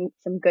up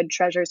some good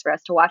treasures for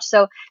us to watch.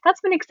 So that's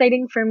been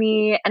exciting for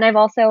me. And I've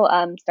also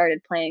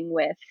started playing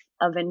with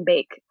oven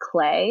bake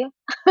clay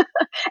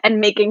and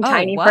making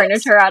tiny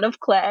furniture out of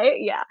clay.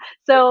 Yeah.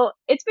 So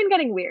it's been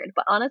getting weird,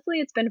 but honestly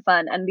it's been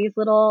fun, and these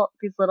little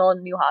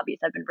new hobbies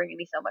have been bringing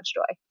me so much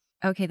joy.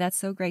 Okay, that's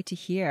so great to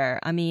hear.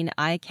 I mean,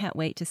 I can't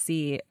wait to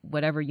see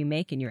whatever you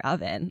make in your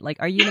oven. Like,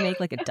 are you going to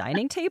make like a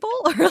dining table?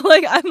 Or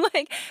like, I'm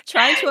like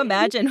trying to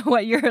imagine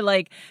what you're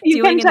like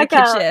doing in the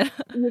kitchen.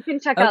 You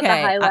can check out the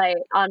highlight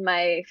on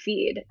my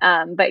feed.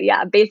 But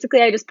yeah,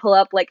 basically I just pull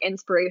up like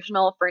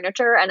inspirational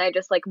furniture and I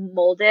just like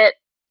mold it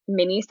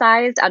mini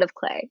sized out of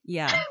clay.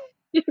 Yeah.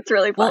 It's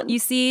really fun. Well, you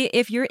see,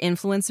 if your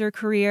influencer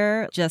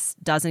career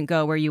just doesn't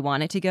go where you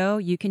want it to go,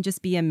 you can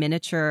just be a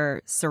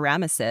miniature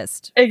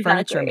ceramicist,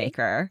 furniture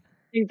maker.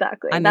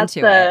 Exactly. That's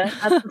the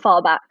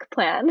fallback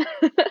plan.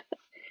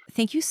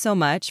 Thank you so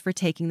much for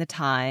taking the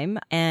time.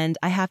 And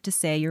I have to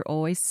say, you're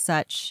always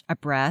such a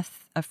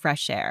breath of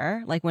fresh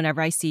air. Like whenever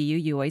I see you,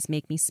 you always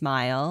make me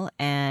smile,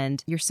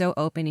 and you're so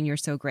open and you're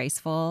so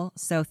graceful.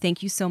 So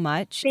thank you so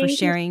much for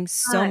sharing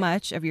so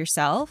much of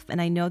yourself. And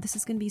I know this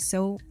is going to be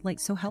so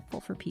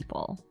helpful for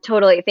people.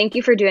 Totally. Thank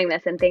you for doing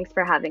this. And thanks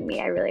for having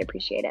me. I really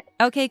appreciate it.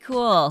 Okay,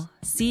 cool.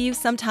 See you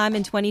sometime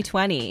in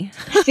 2020.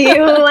 See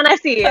you when I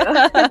see you.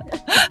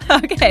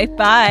 Okay,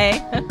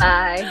 bye.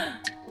 Bye.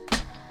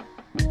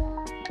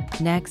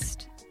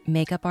 Next,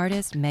 makeup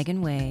artist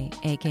Megan Way,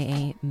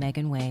 aka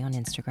Megan Way on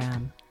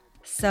Instagram.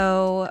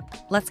 So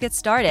let's get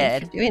started.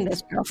 Thanks for doing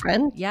this,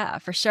 girlfriend. Yeah,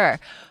 for sure.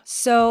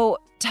 So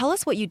tell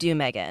us what you do,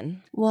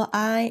 Megan. Well,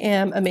 I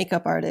am a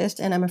makeup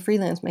artist, and I'm a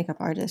freelance makeup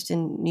artist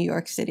in New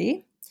York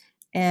City.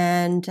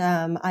 And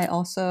I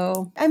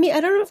also, I mean,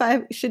 I don't know if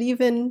I should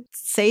even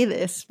say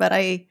this, but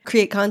I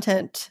create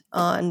content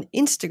on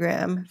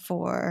Instagram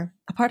for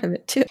a part of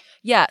it too.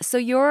 Yeah. So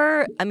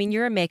you're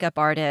a makeup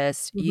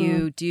artist. Mhm.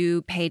 You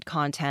do paid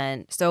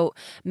content. So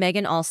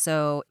Megan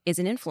also is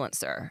an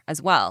influencer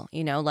as well,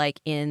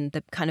 like in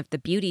the kind of the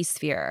beauty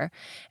sphere.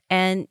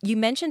 And you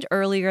mentioned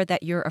earlier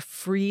that you're a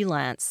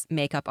freelance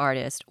makeup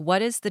artist.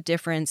 What is the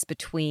difference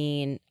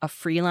between a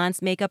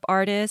freelance makeup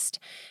artist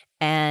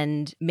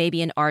and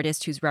maybe an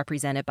artist who's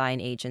represented by an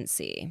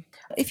agency?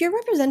 If you're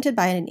represented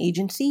by an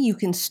agency, you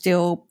can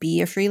still be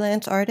a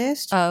freelance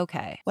artist. Oh,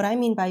 okay. What I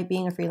mean by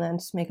being a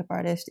freelance makeup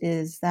artist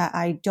is that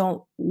I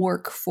don't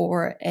work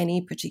for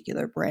any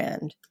particular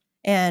brand.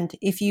 And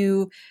if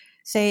you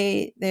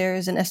say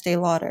there's an Estee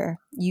Lauder,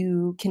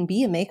 you can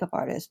be a makeup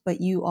artist,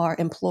 but you are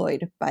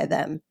employed by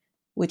them,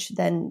 which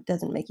then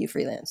doesn't make you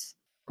freelance.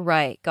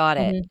 Right. Got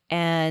it. Mhm.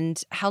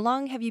 And how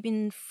long have you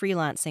been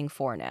freelancing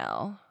for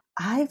now?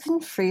 I've been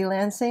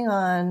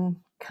freelancing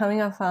coming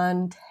up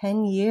on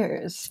 10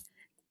 years.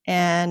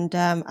 And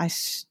I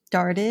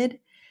started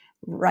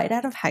right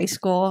out of high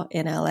school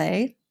in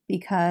LA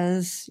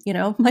because,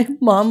 my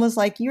mom was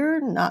like,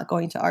 you're not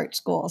going to art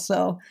school.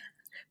 So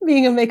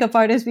being a makeup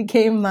artist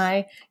became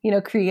my,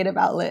 creative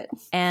outlet.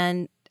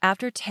 And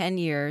after 10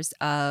 years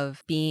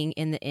of being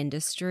in the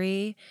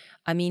industry,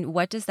 I mean,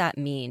 what does that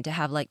mean to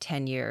have like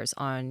 10 years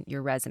on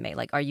your resume?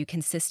 Like, are you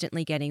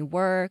consistently getting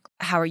work?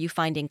 How are you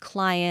finding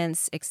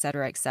clients, et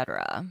cetera, et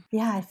cetera?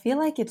 Yeah, I feel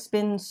like it's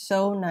been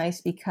so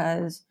nice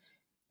because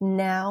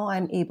now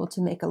I'm able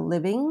to make a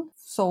living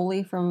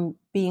solely from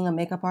being a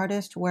makeup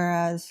artist,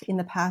 whereas in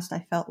the past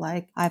I felt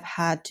like I've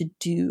had to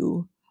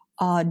do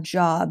odd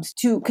jobs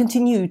to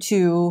continue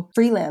to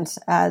freelance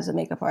as a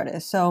makeup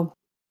artist. So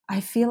I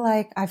feel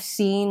like I've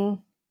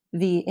seen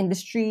the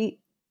industry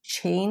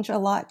change a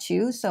lot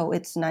too. So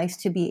it's nice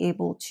to be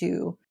able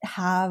to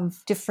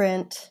have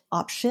different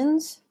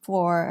options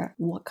for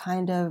what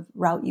kind of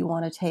route you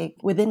want to take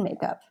within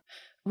makeup.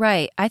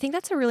 Right. I think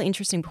that's a really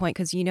interesting point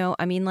because,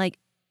 like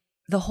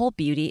the whole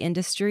beauty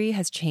industry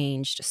has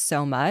changed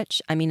so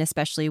much. I mean,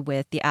 especially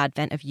with the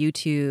advent of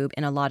YouTube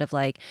and a lot of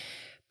like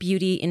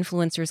beauty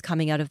influencers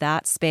coming out of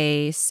that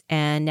space.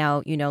 And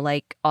now,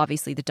 like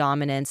obviously the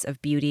dominance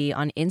of beauty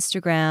on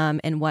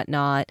Instagram and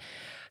whatnot.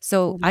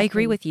 So I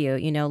agree with you,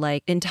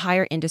 like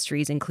entire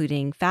industries,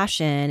 including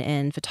fashion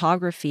and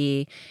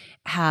photography,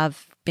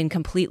 have been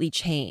completely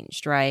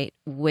changed, right?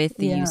 With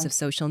the use of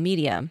social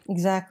media.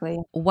 Exactly.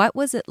 What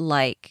was it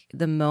like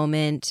the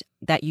moment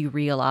that you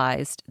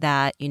realized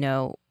that,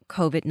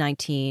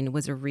 COVID-19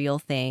 was a real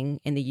thing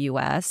in the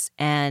US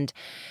and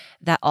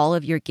that all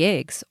of your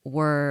gigs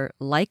were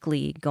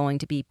likely going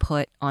to be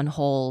put on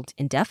hold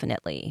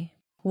indefinitely?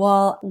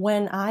 Well,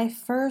 when I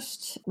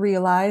first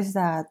realized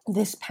that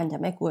this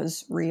pandemic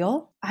was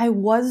real, I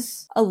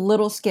was a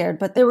little scared,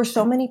 but there were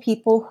so many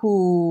people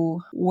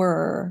who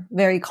were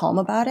very calm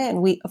about it.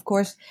 And we, of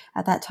course,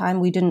 at that time,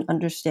 we didn't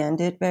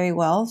understand it very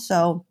well.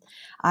 So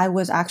I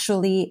was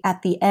actually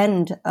at the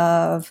end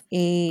of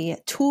a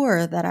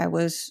tour that I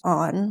was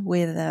on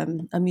with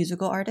a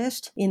musical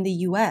artist in the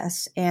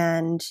US.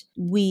 And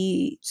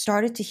we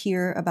started to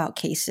hear about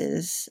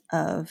cases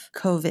of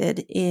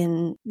COVID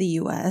in the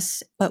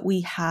US, but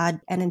we had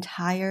an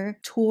entire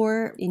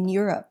tour in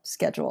Europe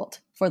scheduled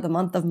for the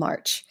month of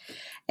March.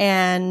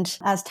 And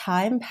as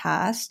time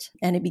passed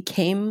and it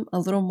became a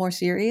little more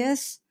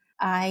serious,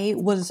 I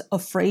was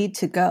afraid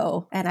to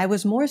go. And I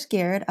was more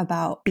scared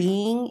about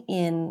being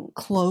in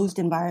closed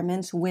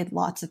environments with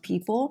lots of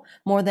people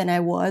more than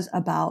I was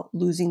about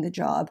losing the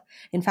job.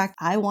 In fact,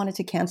 I wanted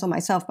to cancel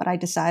myself, but I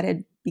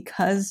decided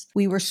because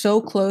we were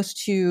so close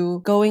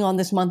to going on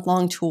this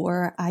month-long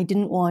tour, I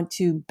didn't want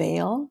to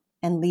bail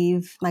and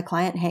leave my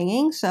client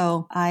hanging.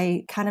 So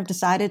I kind of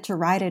decided to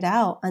ride it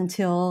out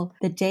until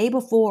the day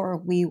before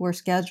we were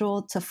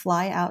scheduled to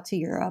fly out to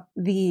Europe.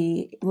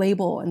 The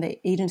label and the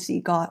agency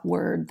got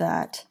word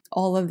that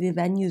all of the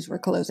venues were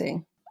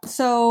closing.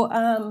 So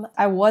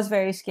I was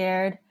very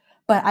scared,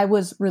 but I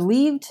was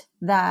relieved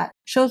that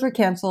shows were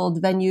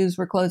canceled, venues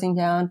were closing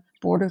down,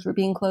 borders were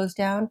being closed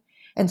down.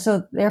 And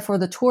so therefore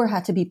the tour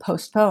had to be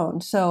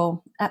postponed.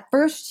 So at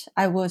first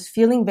I was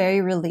feeling very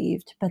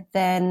relieved, but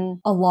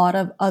then a lot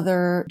of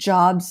other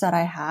jobs that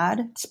I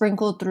had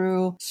sprinkled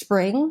through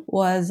spring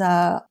was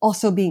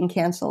also being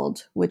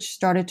canceled, which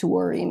started to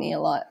worry me a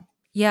lot.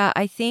 Yeah,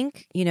 I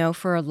think,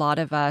 for a lot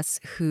of us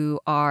who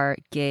are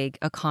gig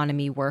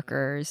economy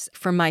workers,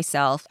 for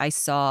myself, I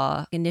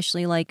saw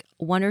initially like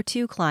one or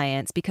two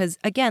clients because,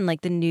 again,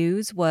 like the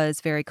news was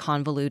very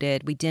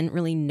convoluted. We didn't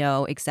really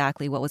know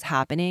exactly what was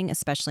happening,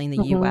 especially in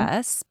the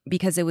US,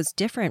 because it was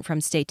different from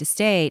state to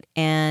state.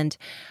 And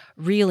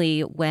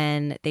really,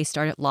 when they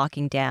started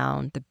locking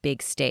down the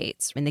big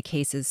states and the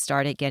cases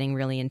started getting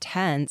really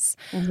intense,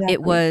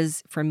 it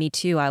was, for me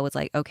too, I was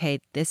like, okay,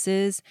 this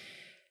is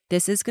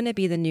going to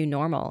be the new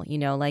normal.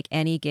 Like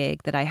any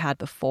gig that I had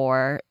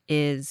before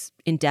is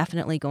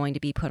indefinitely going to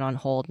be put on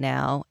hold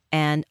now.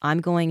 And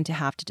I'm going to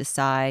have to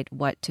decide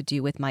what to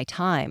do with my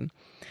time.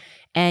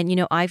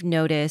 And, I've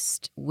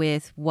noticed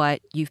with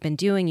what you've been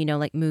doing,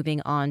 like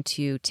moving on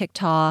to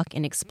TikTok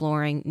and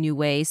exploring new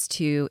ways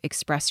to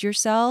express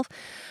yourself.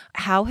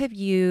 How have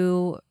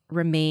you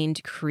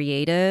remained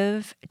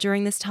creative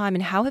during this time,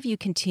 and how have you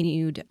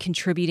continued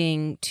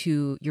contributing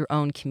to your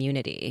own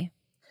community?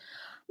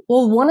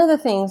 Well, one of the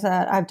things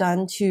that I've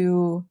done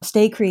to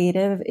stay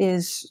creative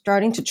is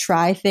starting to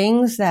try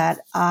things that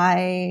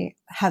I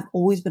have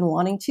always been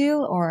wanting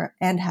to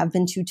and have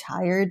been too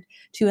tired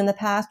to in the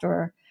past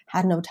or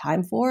had no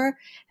time for.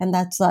 And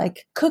that's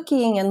like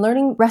cooking and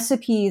learning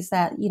recipes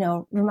that,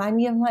 remind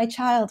me of my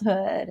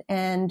childhood,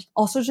 and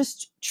also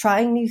just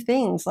trying new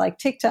things like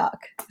TikTok,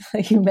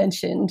 like you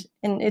mentioned.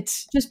 And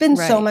it's just been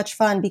so Right. much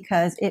fun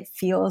because it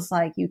feels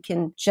like you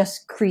can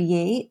just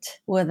create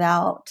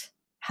without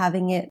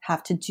having it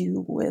have to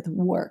do with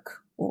work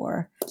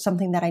or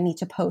something that I need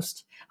to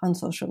post on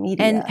social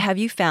media. And have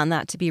you found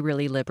that to be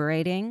really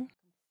liberating?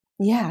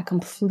 Yeah,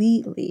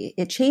 completely.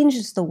 It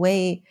changes the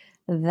way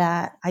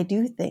that I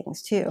do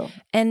things too.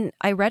 And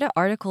I read an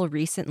article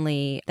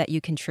recently that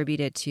you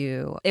contributed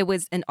to. It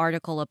was an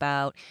article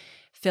about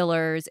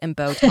fillers and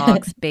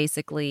Botox.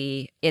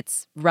 Basically,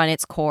 it's run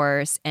its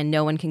course and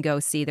no one can go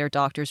see their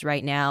doctors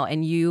right now.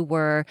 And you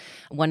were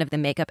one of the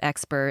makeup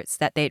experts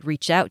that they'd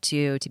reach out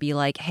to be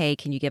like, hey,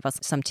 can you give us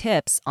some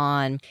tips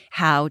on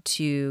how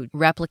to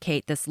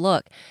replicate this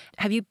look?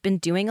 Have you been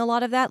doing a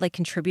lot of that, like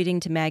contributing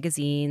to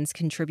magazines,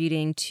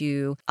 contributing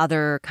to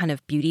other kind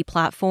of beauty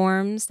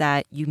platforms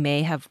that you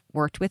may have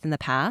worked with in the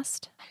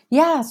past?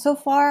 Yeah, so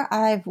far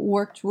I've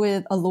worked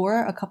with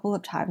Allure a couple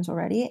of times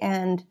already.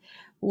 And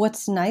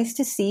what's nice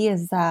to see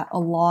is that a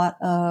lot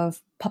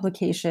of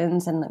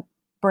publications and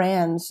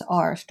brands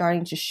are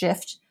starting to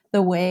shift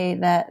the way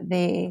that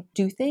they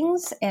do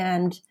things.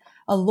 And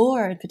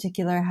Allure in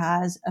particular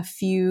has a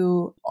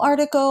few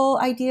article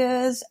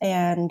ideas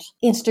and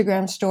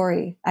Instagram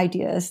story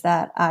ideas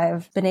that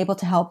I've been able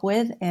to help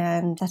with.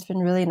 And that's been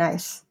really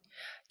nice.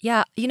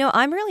 Yeah,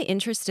 I'm really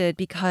interested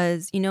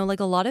because,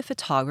 like a lot of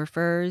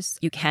photographers,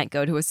 you can't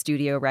go to a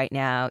studio right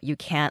now. You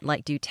can't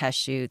like do test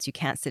shoots. You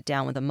can't sit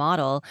down with a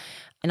model.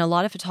 And a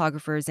lot of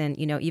photographers and,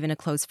 even a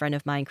close friend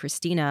of mine,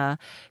 Christina,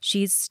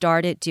 she's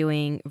started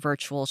doing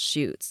virtual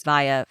shoots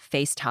via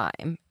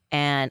FaceTime.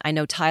 And I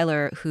know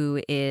Tyler,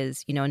 who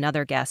is,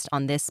 another guest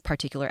on this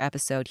particular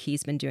episode,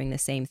 he's been doing the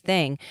same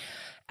thing.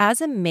 As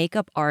a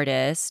makeup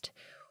artist,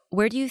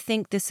 where do you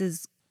think this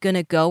is going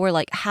to go, or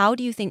like how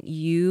do you think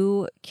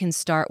you can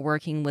start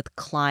working with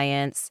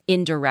clients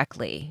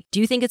indirectly? Do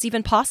you think it's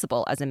even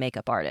possible as a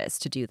makeup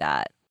artist to do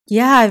that?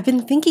 Yeah, I've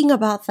been thinking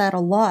about that a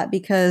lot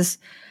because,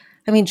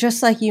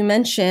 just like you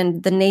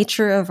mentioned, the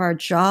nature of our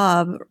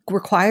job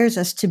requires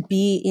us to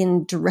be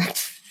in direct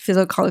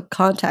physical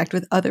contact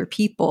with other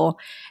people,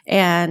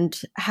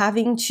 and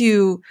having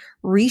to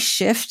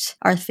reshift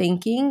our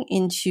thinking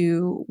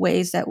into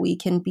ways that we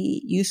can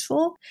be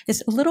useful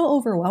is a little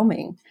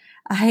overwhelming.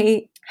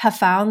 I have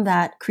found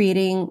that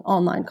creating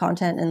online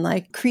content and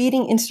like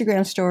creating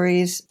Instagram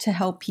stories to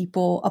help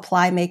people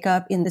apply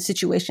makeup in the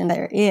situation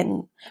they're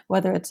in,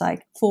 whether it's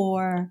like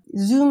for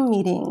Zoom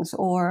meetings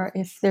or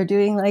if they're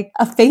doing like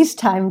a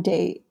FaceTime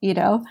date,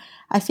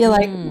 I feel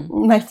like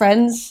my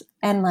friends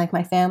and like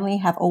my family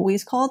have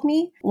always called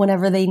me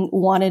whenever they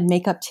wanted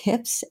makeup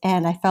tips.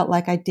 And I felt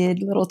like I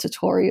did little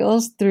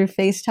tutorials through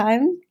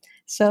FaceTime.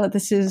 So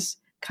this is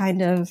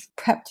kind of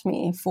prepped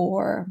me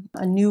for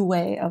a new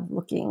way of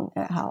looking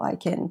at how I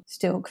can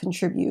still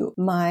contribute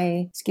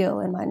my skill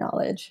and my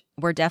knowledge.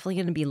 We're definitely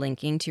going to be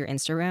linking to your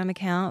Instagram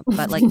account,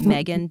 but like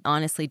Megan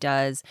honestly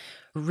does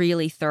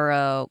really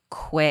thorough,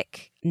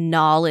 quick,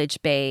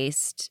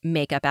 knowledge-based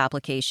makeup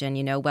application,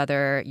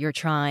 whether you're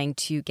trying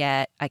to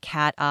get a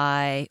cat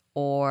eye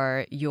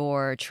or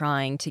you're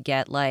trying to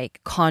get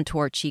like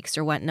contour cheeks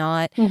or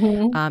whatnot.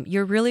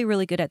 You're really,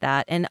 really good at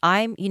that. And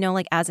I'm,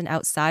 like as an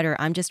outsider,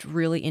 I'm just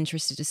really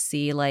interested to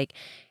see like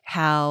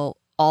how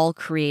all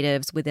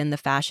creatives within the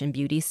fashion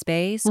beauty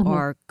space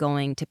are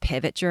going to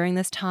pivot during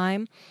this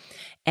time.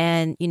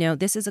 And,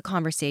 this is a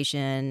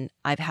conversation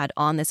I've had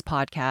on this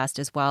podcast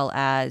as well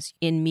as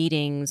in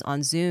meetings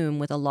on Zoom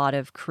with a lot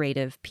of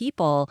creative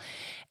people.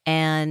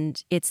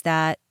 And it's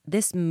that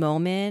this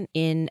moment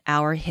in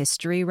our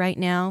history right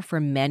now for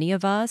many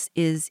of us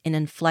is an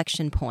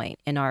inflection point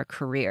in our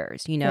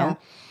careers, Yeah.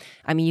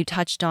 You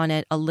touched on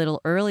it a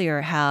little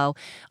earlier, how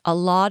a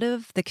lot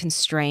of the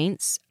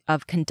constraints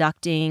of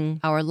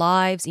conducting our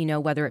lives,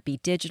 whether it be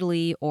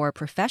digitally or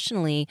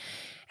professionally,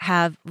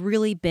 have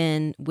really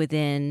been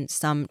within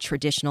some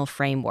traditional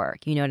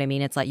framework. You know what I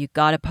mean? It's like you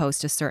got to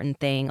post a certain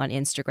thing on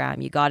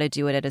Instagram. You got to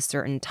do it at a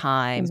certain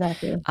time.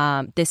 Exactly.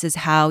 This is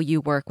how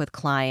you work with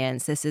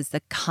clients. This is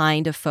the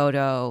kind of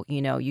photo,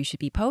 you should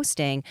be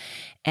posting.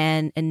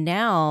 And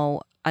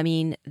now,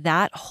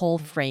 that whole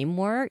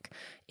framework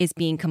is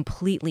being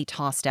completely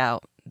tossed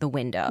out the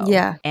window.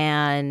 Yeah.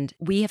 And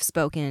we have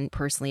spoken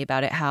personally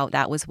about it, how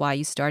that was why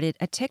you started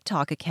a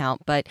TikTok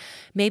account. But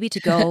maybe to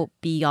go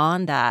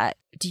beyond that,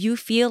 do you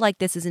feel like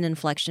this is an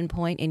inflection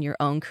point in your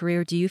own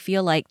career? Do you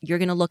feel like you're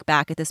going to look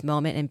back at this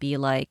moment and be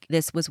like,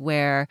 this was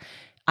where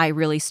I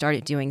really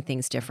started doing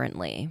things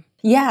differently.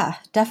 Yeah,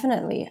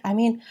 definitely. I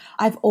mean,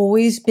 I've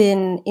always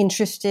been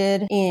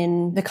interested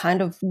in the kind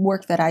of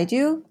work that I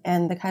do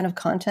and the kind of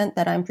content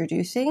that I'm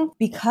producing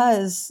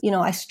because,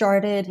 I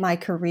started my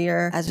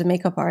career as a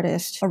makeup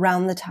artist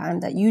around the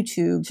time that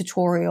YouTube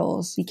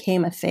tutorials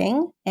became a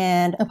thing.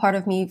 And a part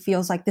of me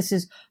feels like this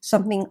is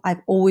something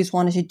I've always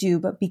wanted to do.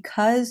 But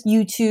because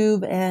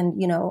YouTube and,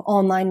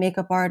 online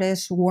makeup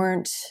artists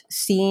weren't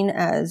seen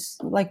as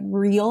like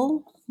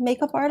real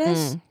makeup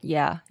artists.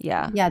 Yeah.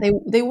 Yeah,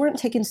 they weren't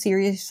taken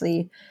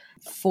seriously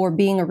for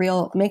being a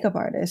real makeup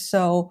artist.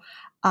 So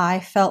I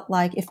felt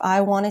like if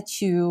I wanted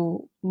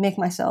to make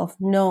myself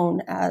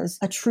known as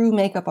a true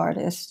makeup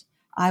artist,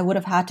 I would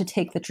have had to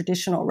take the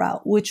traditional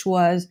route, which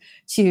was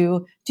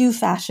to do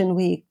Fashion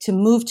Week, to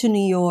move to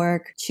New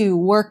York, to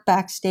work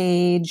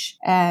backstage,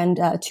 and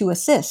to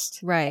assist.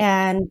 Right.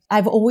 And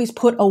I've always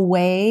put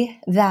away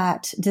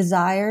that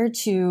desire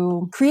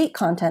to create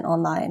content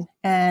online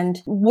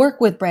and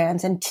work with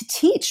brands and to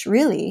teach,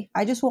 really.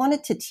 I just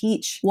wanted to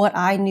teach what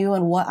I knew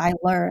and what I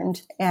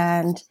learned.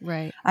 And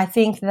right. I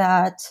think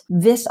that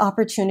this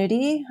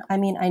opportunity, I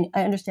mean,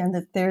 I understand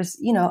that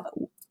there's,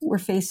 we're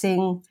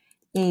facing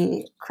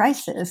a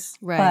crisis,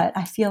 right. but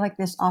I feel like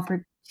this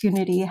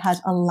opportunity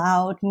has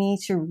allowed me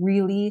to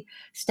really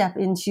step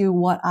into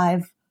what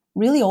I've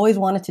really always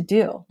wanted to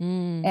do.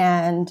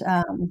 And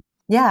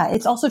yeah,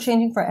 it's also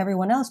changing for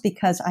everyone else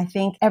because I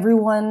think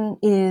everyone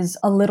is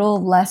a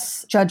little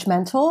less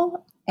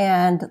judgmental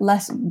and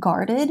less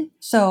guarded.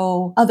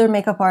 So other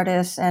makeup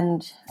artists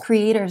and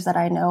creators that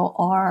I know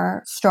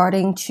are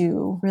starting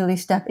to really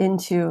step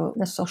into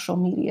the social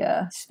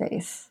media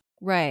space.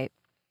 Right.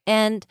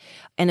 And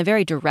a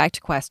very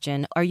direct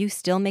question, are you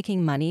still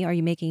making money? Are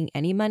you making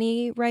any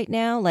money right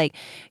now? Like,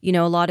 a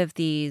lot of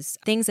these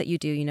things that you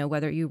do,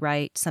 whether you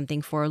write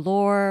something for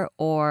Allure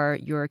or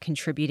you're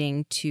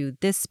contributing to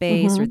this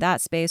space or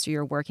that space, or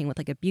you're working with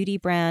like a beauty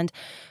brand,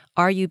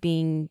 are you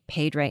being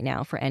paid right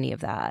now for any of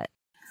that?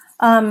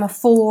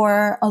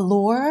 For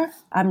Allure,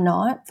 I'm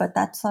not, but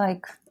that's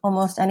like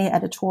almost any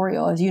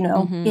editorial, as you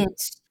know.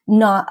 It's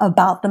not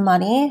about the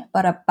money,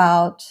 but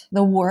about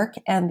the work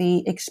and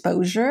the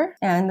exposure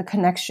and the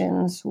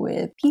connections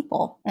with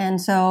people.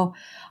 And so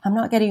I'm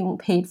not getting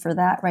paid for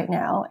that right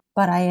now,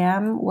 but I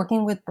am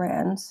working with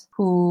brands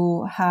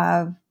who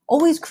have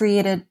always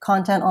created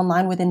content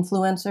online with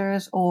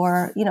influencers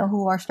or,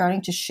 who are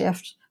starting to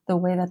shift the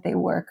way that they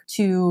work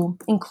to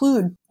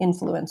include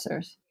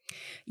influencers.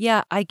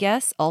 Yeah, I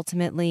guess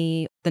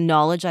ultimately the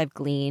knowledge I've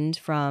gleaned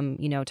from,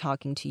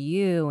 talking to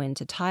you and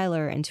to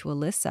Tyler and to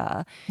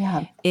Alyssa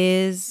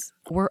is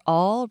we're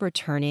all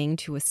returning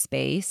to a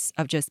space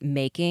of just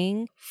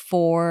making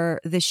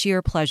for the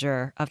sheer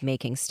pleasure of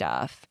making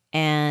stuff.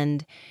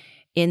 And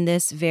in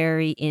this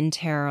very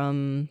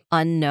interim,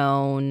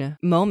 unknown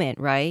moment,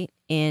 right?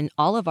 In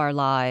all of our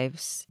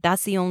lives,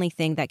 that's the only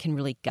thing that can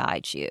really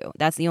guide you.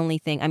 That's the only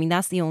thing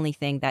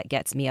that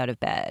gets me out of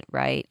bed,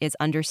 right? Is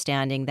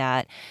understanding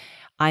that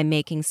I'm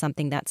making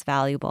something that's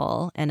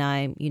valuable and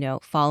I'm,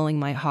 following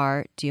my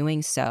heart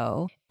doing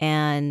so.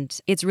 And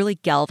it's really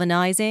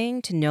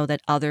galvanizing to know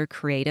that other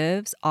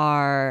creatives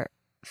are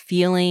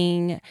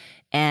feeling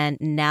and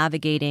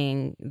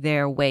navigating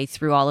their way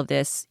through all of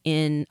this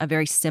in a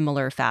very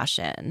similar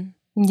fashion.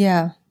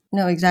 Yeah,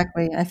 no,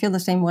 exactly. I feel the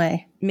same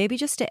way. Maybe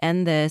just to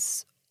end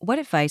this, what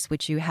advice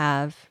would you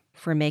have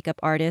for makeup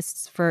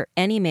artists, for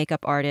any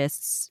makeup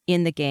artists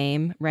in the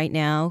game right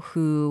now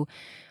who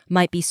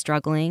might be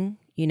struggling,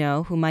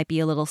 who might be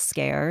a little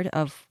scared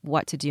of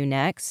what to do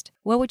next?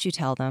 What would you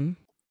tell them?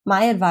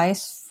 My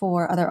advice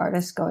for other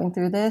artists going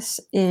through this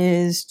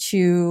is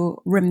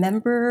to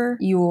remember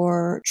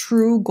your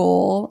true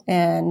goal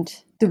and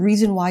the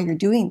reason why you're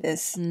doing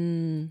this.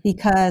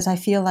 Because I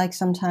feel like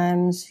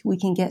sometimes we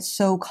can get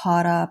so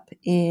caught up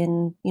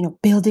in,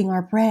 building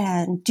our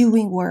brand,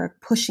 doing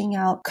work, pushing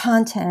out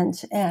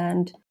content,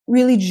 and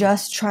really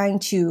just trying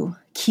to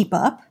keep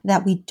up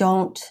that we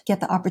don't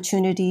get the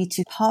opportunity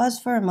to pause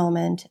for a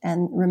moment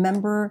and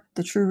remember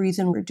the true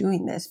reason we're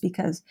doing this,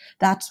 because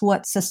that's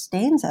what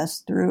sustains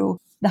us through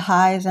the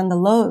highs and the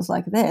lows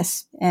like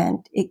this.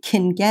 And it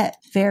can get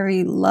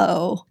very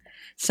low.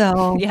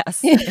 So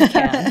yes, it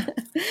can.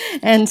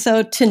 And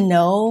so to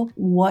know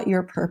what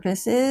your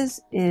purpose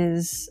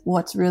is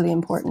what's really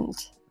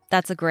important.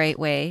 That's a great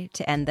way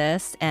to end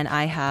this, and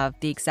I have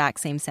the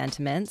exact same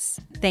sentiments.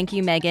 Thank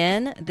you,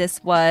 Megan.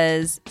 This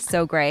was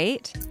so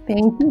great.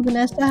 Thank you,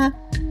 Vanessa.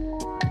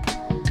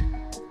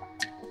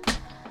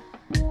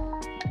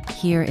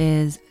 Here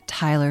is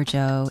Tyler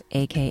Joe,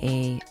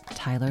 aka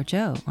Tyler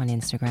Joe on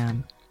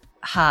Instagram.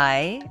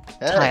 Hi,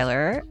 Hey.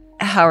 Tyler.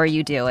 How are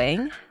you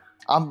doing?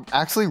 I'm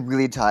actually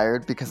really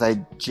tired because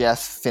I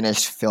just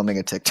finished filming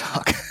a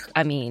TikTok.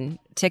 I mean,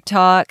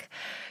 TikTok,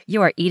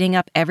 you are eating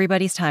up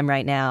everybody's time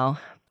right now.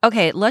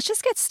 Okay, let's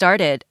just get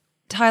started.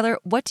 Tyler,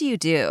 what do you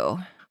do?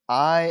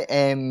 I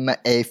am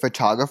a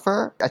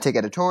photographer. I take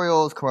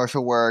editorials,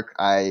 commercial work.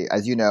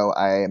 As you know,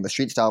 I am a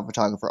street style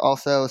photographer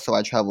also, so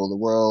I travel the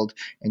world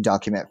and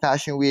document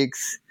fashion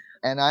weeks.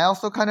 And I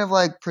also kind of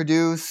like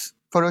produce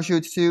photo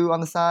shoots too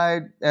on the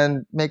side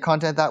and make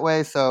content that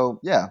way. So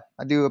yeah,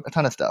 I do a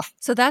ton of stuff.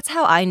 So that's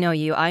how I know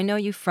you. I know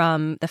you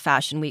from the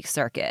Fashion Week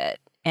circuit.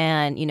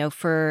 And,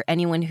 for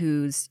anyone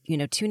who's,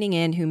 tuning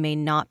in who may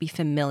not be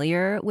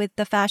familiar with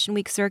the Fashion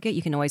Week circuit,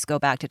 you can always go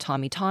back to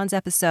Tommy Tan's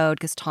episode,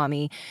 because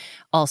Tommy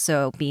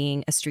also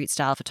being a street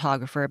style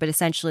photographer. But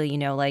essentially,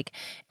 like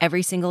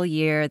every single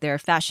year there are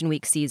Fashion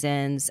Week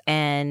seasons,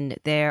 and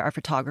there are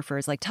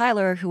photographers like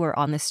Tyler who are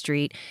on the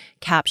street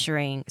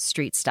capturing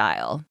street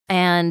style.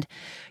 And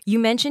you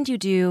mentioned you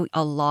do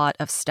a lot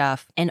of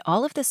stuff, and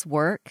all of this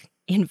work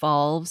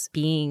involves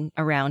being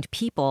around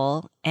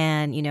people.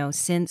 And,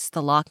 since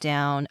the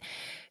lockdown,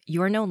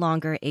 you're no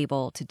longer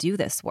able to do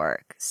this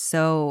work.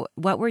 So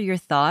what were your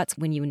thoughts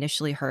when you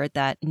initially heard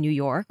that New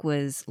York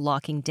was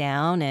locking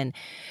down? And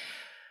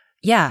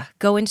yeah,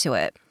 go into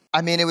it.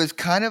 I mean, it was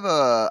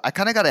I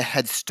kind of got a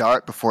head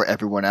start before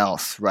everyone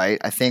else, right?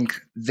 I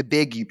think the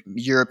big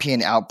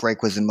European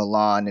outbreak was in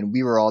Milan, and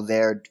we were all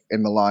there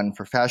in Milan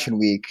for Fashion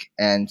Week.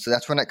 And so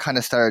that's when it kind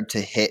of started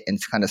to hit and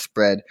kind of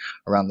spread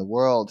around the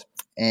world.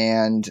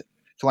 And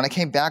so when I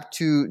came back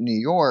to New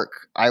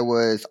York, I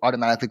was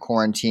automatically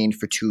quarantined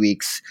for 2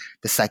 weeks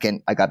the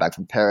second I got back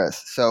from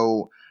Paris.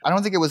 So I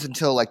don't think it was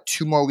until like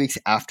 2 more weeks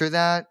after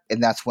that,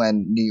 and that's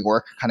when New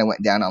York kind of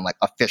went down on like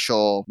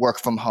official work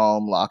from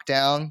home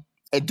lockdown.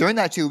 And during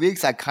that 2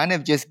 weeks, I kind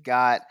of just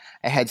got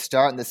a head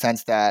start in the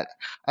sense that,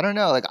 I don't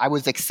know, like I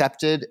was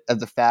accepted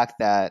of the fact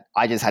that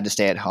I just had to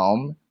stay at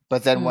home.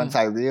 But then once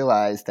I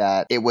realized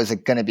that it was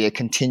going to be a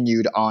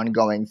continued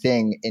ongoing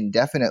thing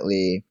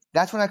indefinitely,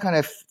 that's when I kind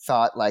of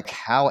thought, like,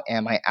 how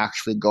am I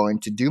actually going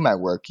to do my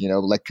work?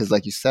 Because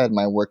like you said,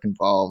 my work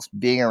involves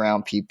being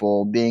around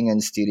people, being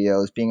in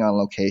studios, being on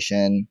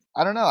location.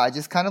 I don't know. I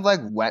just kind of like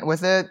went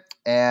with it.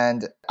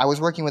 And I was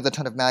working with a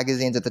ton of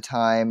magazines at the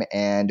time,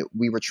 and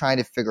we were trying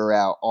to figure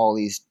out all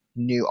these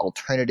new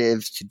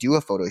alternatives to do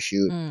a photo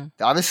shoot.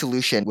 The obvious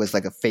solution was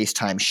like a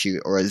FaceTime shoot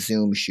or a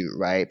Zoom shoot,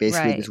 right?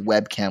 Basically this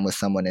webcam with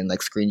someone and like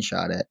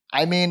screenshot it.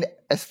 I mean,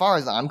 as far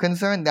as I'm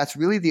concerned, that's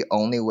really the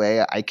only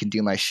way I can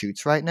do my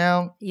shoots right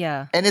now.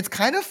 Yeah. And it's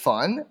kind of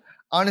fun.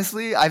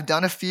 Honestly, I've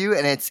done a few,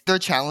 and they're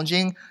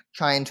challenging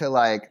trying to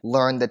like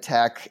learn the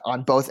tech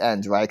on both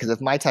ends, right? Because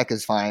if my tech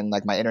is fine,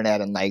 like my internet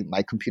and like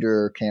my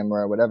computer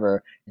camera or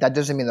whatever, that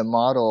doesn't mean the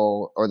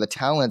model or the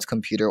talent's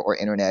computer or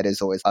internet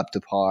is always up to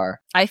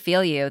par. I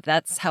feel you.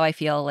 That's how I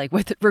feel like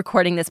with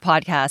recording this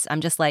podcast. I'm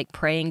just like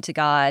praying to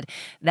God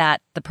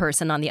that the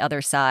person on the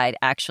other side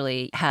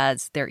actually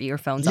has their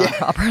earphones on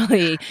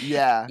properly.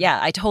 Yeah. Yeah,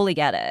 I totally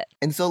get it.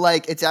 And so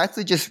like it's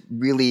actually just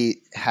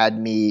really had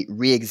me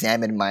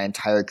re-examine my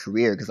entire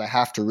career, because I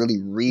have to really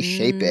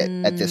reshape it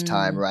at this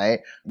time, right?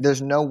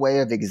 There's no way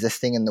of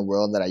existing in the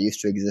world that I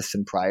used to exist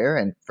in prior,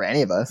 and for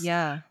any of us.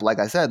 Yeah. Like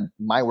I said,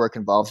 my work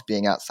involves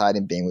being outside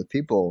and being with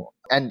people,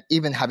 and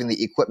even having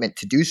the equipment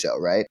to do so,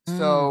 right?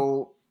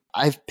 So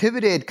I've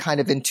pivoted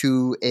kind of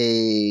into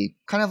a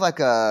kind of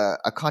like a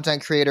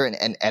content creator and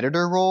an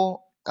editor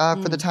role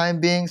for the time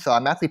being. So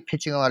I'm actually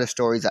pitching a lot of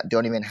stories that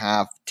don't even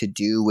have to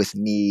do with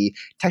me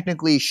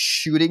technically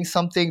shooting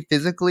something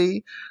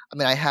physically. I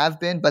mean, I have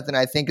been, but then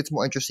I think it's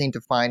more interesting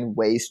to find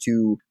ways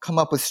to come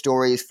up with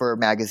stories for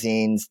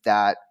magazines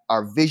that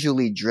are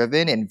visually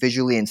driven and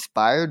visually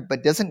inspired,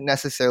 but doesn't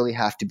necessarily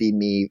have to be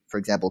me, for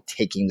example,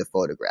 taking the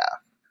photograph.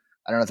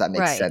 I don't know if that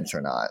makes sense or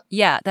not.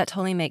 Yeah, that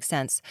totally makes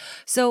sense.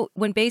 So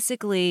when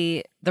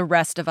basically the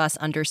rest of us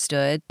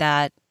understood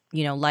that,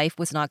 life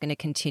was not going to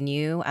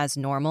continue as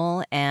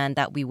normal and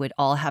that we would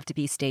all have to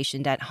be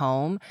stationed at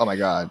home. Oh my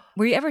God.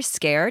 Were you ever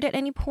scared at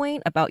any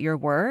point about your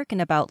work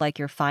and about like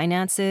your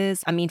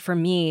finances? I mean, for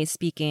me,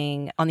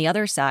 speaking on the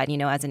other side,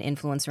 as an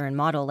influencer and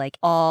model, like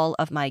all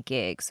of my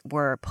gigs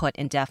were put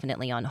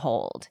indefinitely on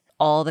hold.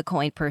 All the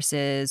coin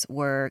purses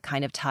were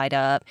kind of tied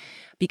up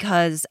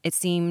because it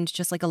seemed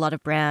just like a lot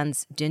of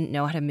brands didn't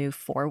know how to move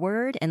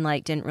forward and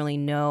like didn't really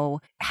know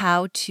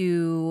how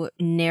to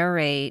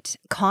narrate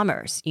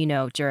commerce,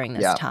 during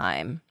this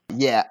time.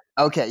 Yeah.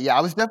 Okay. Yeah. I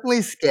was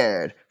definitely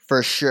scared.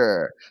 For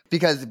sure.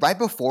 Because right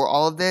before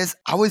all of this,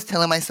 I was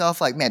telling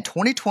myself, like, man,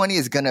 2020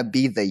 is going to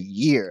be the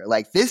year.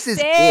 Like, this is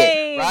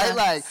it, right?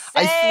 Like,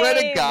 I swear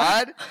to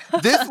God,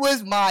 this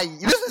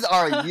is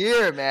our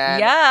year, man.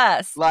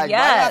 Yes. Like, right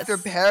after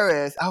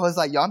Paris, I was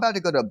like, yo, I'm about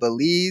to go to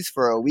Belize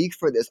for a week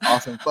for this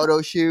awesome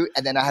photo shoot.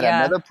 And then I had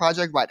another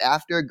project right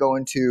after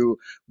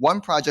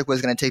one project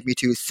was going to take me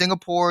to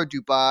Singapore,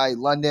 Dubai,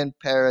 London,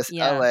 Paris,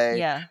 LA.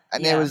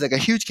 And it was like a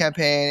huge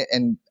campaign.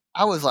 And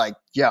I was like,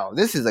 yo,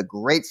 this is a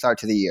great start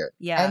to the year.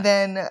 Yeah. And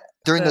then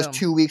during those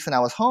 2 weeks when I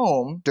was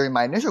home, during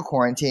my initial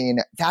quarantine,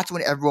 that's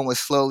when everyone was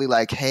slowly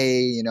like,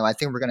 hey, I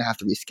think we're going to have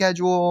to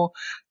reschedule.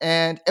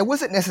 And it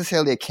wasn't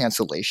necessarily a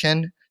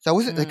cancellation. So I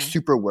wasn't like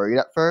super worried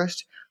at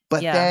first.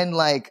 But then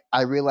like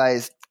I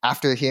realized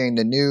after hearing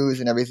the news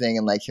and everything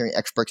and like hearing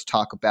experts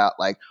talk about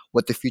like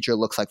what the future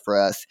looks like for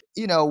us,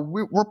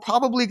 we're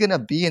probably going to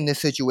be in this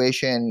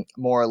situation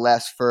more or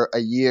less for a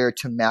year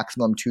to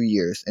maximum 2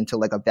 years until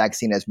like a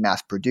vaccine is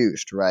mass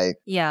produced, right?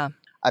 Yeah.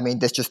 I mean,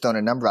 that's just throwing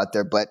a number out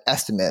there, but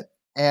estimate.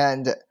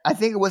 And I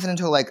think it wasn't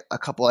until like a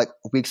couple like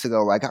weeks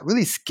ago where I got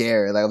really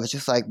scared. Like I was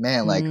just like,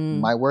 man, like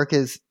my work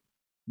is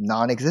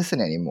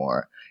non-existent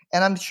anymore.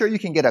 And I'm sure you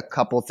can get a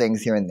couple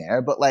things here and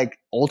there, but like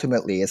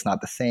ultimately it's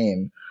not the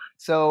same.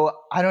 So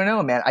I don't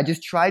know, man. I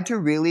just tried to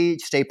really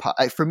stay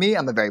for me,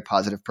 I'm a very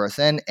positive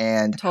person,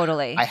 and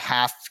Totally. I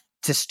have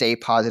to stay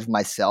positive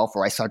myself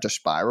or I start to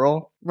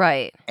spiral.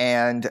 Right.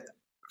 And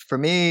for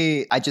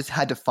me, I just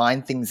had to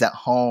find things at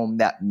home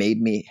that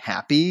made me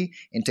happy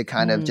and to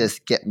kind of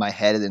just get my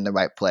head in the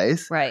right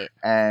place. Right.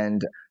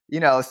 And, you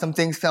know, some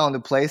things fell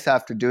into place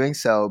after doing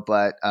so.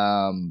 But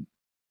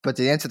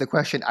to answer the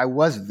question, I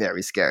was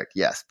very scared.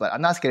 Yes, but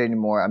I'm not scared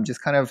anymore. I'm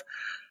just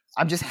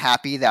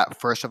happy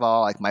that, first of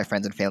all, like my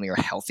friends and family are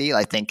healthy.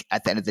 I think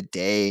at the end of the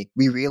day,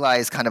 we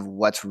realize kind of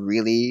what's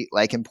really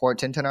like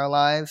important in our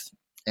lives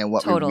and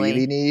what we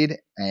really need.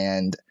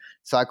 And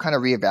so I kind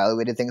of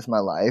reevaluated things in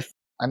my life.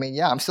 I mean,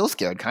 yeah, I'm still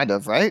scared, kind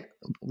of, right?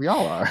 We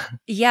all are.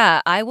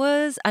 Yeah, I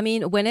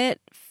mean, when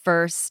it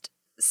first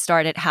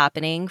started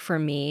happening for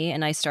me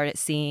and I started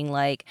seeing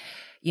like,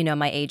 you know,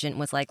 my agent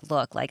was like,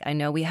 look, like, I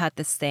know we had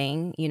this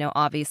thing, you know,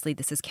 obviously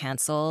this is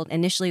canceled.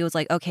 Initially it was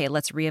like, okay,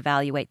 let's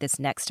reevaluate this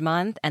next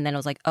month. And then it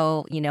was like,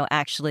 oh, you know,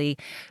 actually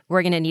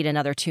we're going to need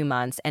another 2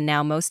 months. And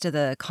now most of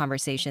the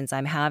conversations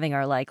I'm having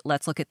are like,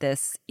 let's look at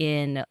this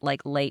in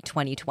like late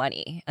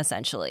 2020,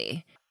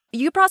 essentially.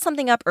 You brought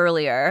something up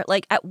earlier.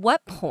 Like, at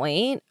what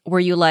point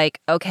were you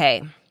like,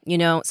 okay, you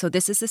know, so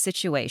this is the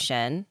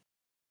situation.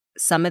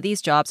 Some of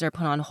these jobs are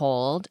put on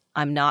hold.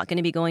 I'm not going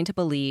to be going to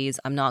Belize.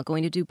 I'm not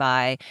going to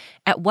Dubai.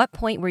 At what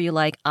point were you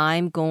like,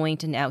 I'm going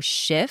to now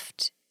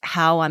shift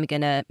how I'm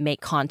going to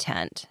make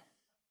content?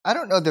 I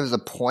don't know if there was a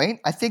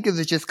point. I think it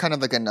was just kind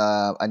of like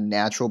a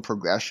natural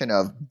progression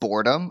of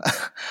boredom.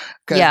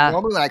 Because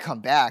normally when I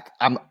come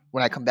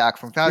back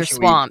from Fashion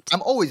Week,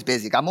 I'm always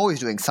busy. I'm always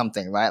doing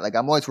something, right? Like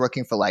I'm always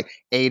working for like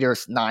 8 or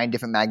 9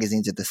 different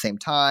magazines at the same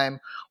time,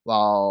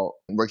 while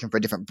working for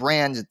different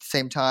brands at the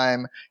same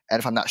time. And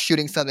if I'm not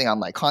shooting something, I'm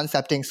like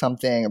concepting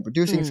something and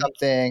producing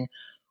something.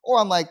 Or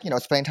I'm like, you know,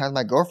 spending time with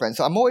my girlfriend.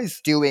 So I'm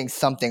always doing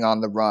something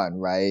on the run,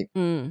 right?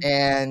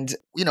 And,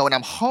 you know, when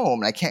I'm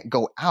home and I can't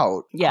go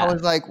out, I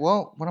was like,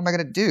 well, what am I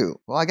going to do?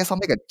 Well, I guess I'll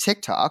make a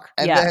TikTok.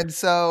 And then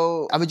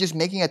so I was just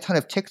making a ton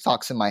of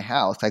TikToks in my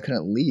house. I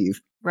couldn't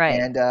leave. Right.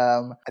 And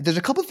there's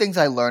a couple of things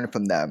I learned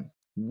from them.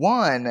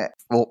 One,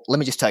 well, let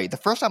me just tell you, the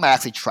first time I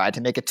actually tried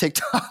to make a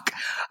TikTok,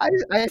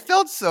 I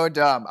felt so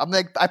dumb. I'm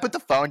like, I put the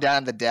phone down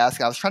on the desk.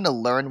 I was trying to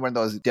learn one of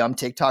those dumb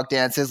TikTok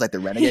dances, like the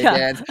renegade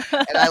dance.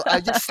 And I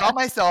just saw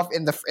myself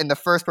in the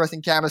first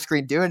person camera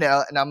screen doing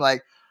it. And I'm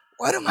like,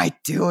 what am I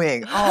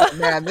doing? Oh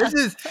man, this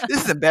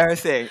is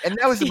embarrassing. And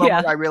that was the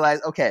moment I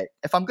realized, okay,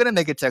 if I'm going to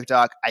make a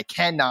TikTok, I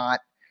cannot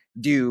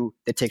do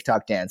the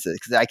TikTok dances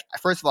because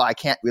first of all, I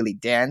can't really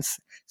dance,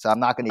 so I'm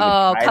not going to even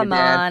try to dance. Oh, come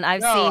on.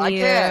 I've seen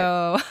you.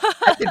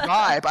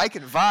 I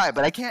can vibe,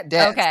 but I can't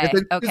dance. Okay.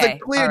 There's a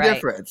clear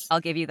difference.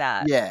 I'll give you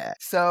that. Yeah.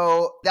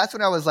 So that's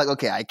when I was like,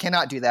 okay, I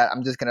cannot do that.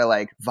 I'm just going to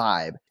like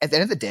vibe. At the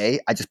end of the day,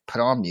 I just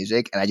put on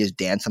music and I just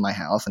dance in my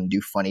house and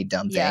do funny,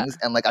 dumb things.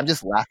 And like, I'm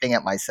just laughing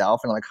at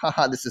myself and I'm like,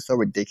 haha, this is so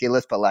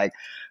ridiculous. But like,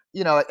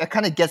 you know, it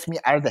kind of gets me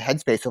out of the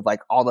headspace of like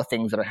all the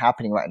things that are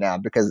happening right now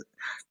because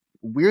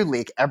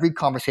weirdly, every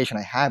conversation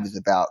I have is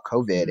about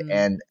COVID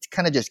and to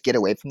kind of just get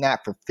away from that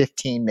for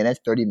 15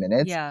 minutes, 30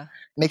 minutes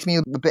makes me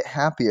a bit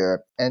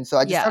happier. And so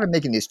I just started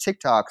making these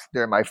TikToks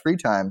during my free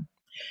time.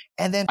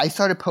 And then I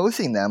started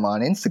posting them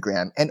on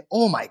Instagram and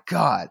oh my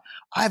God,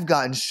 I've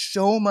gotten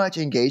so much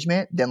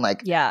engagement than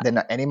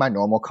any of my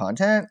normal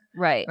content.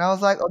 Right. And I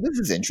was like, oh, this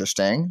is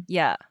interesting.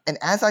 Yeah. And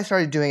as I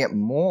started doing it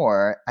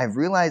more, I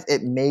realized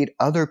it made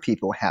other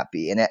people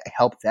happy and it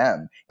helped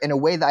them in a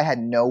way that I had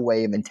no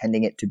way of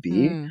intending it to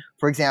be.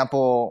 For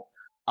example,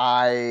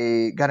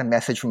 I got a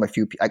message from like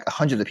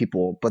hundreds of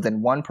people, but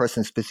then one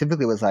person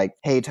specifically was like,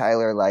 hey,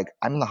 Tyler, like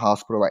I'm in the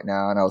hospital right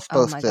now and I was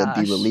supposed to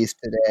be released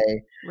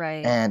today.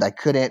 Right. And I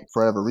couldn't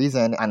for whatever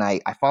reason. And I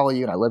follow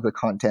you and I love your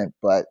content,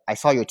 but I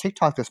saw your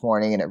TikTok this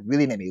morning and it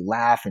really made me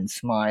laugh and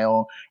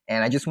smile.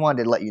 And I just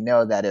wanted to let you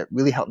know that it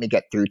really helped me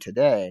get through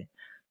today.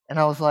 And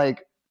I was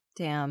like,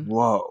 damn.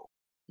 Whoa.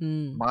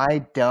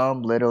 My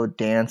dumb little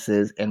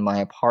dances in my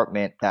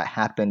apartment that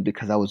happened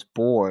because I was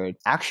bored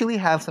actually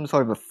have some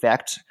sort of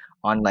effect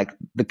on like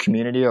the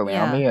community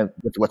around me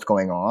with what's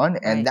going on.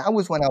 And that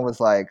was when I was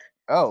like,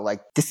 oh, like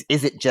this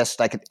isn't just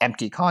like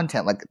empty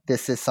content. Like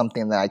this is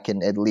something that I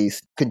can at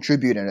least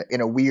contribute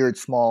in a weird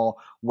small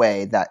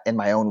way that in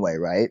my own way.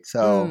 Right.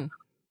 So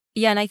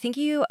yeah. And I think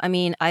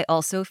I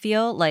also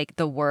feel like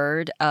the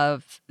word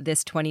of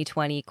this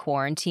 2020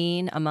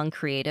 quarantine among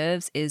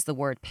creatives is the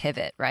word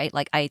pivot, right?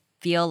 Like I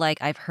feel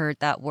like I've heard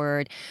that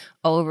word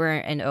over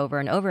and over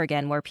and over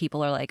again where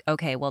people are like,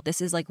 okay, well, this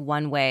is like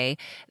one way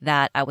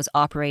that I was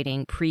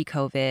operating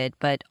pre-COVID,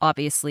 but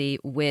obviously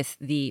with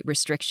the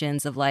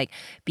restrictions of like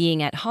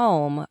being at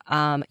home,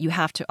 you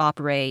have to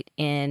operate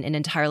in an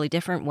entirely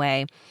different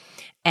way.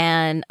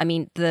 And I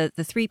mean, the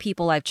 3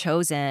 people I've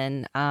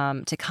chosen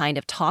to kind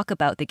of talk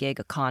about the gig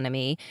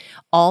economy,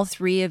 all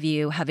 3 of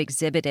you have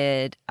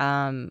exhibited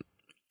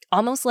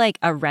almost like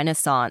a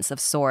renaissance of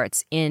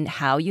sorts in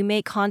how you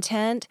make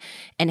content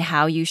and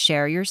how you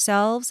share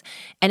yourselves.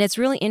 And it's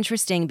really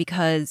interesting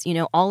because,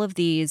 all of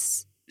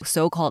these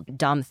so-called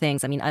dumb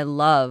things, I mean, I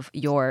love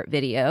your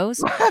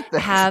videos,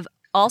 have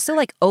also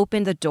like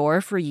opened the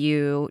door for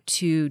you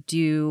to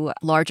do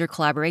larger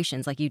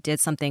collaborations. Like you did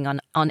something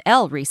on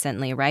Elle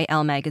recently, right?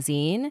 Elle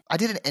magazine. I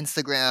did an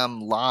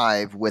Instagram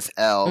live with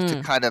Elle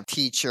to kind of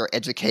teach or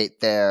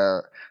educate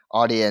their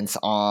audience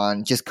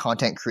on just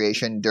content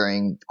creation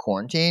during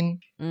quarantine.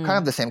 Kind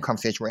of the same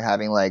conversation we're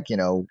having, like,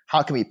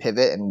 how can we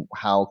pivot and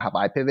how have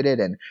I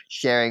pivoted, and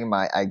sharing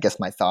my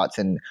thoughts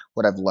and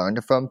what I've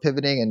learned from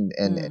pivoting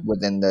and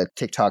within the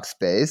TikTok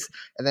space.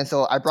 And then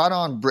so I brought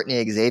on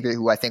Brittany Xavier,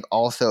 who I think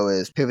also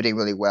is pivoting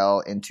really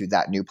well into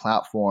that new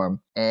platform.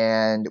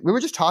 And we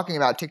were just talking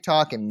about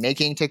TikTok and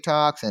making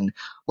TikToks and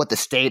what the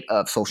state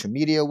of social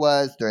media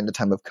was during the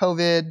time of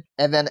COVID.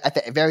 And then at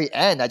the very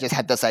end, I just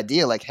had this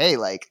idea like, hey,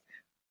 like,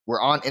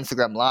 we're on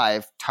Instagram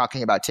Live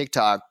talking about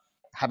TikTok.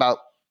 How about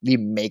we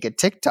make a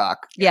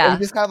TikTok? Yeah. It was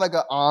just kind of like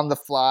an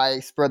on-the-fly,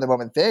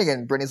 spur-of-the-moment thing.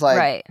 And Brittany's like,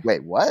 right.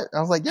 Wait, what? And I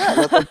was like,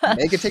 yeah, let's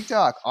make a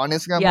TikTok on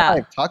Instagram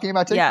Live talking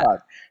about TikTok. Yeah.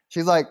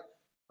 She's like,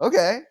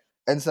 okay.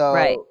 And so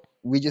I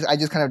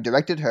just kind of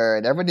directed her,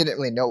 and everyone didn't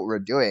really know what we were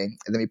doing.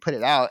 And then we put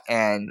it out,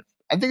 and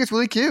I think it's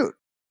really cute.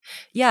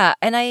 Yeah.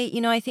 And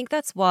I think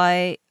that's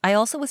why I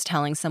also was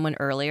telling someone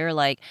earlier,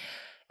 like,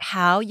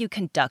 how you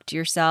conduct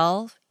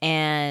yourself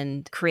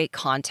and create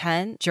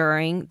content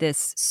during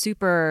this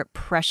super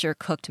pressure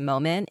cooked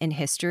moment in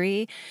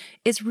history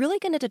is really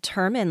going to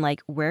determine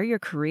like where your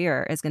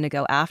career is going to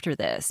go after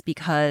this,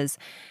 because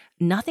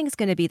nothing's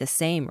going to be the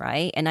same,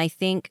 right? And I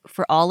think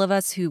for all of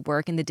us who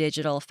work in the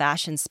digital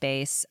fashion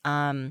space,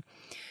 I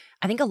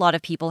think a lot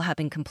of people have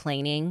been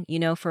complaining,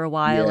 for a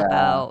while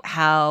about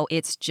how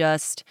it's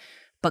just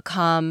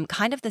become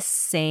kind of the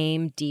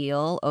same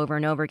deal over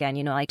and over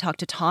again. I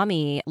talked to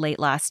Tommy late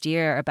last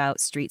year about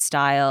street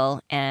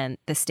style and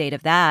the state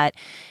of that.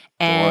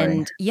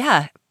 And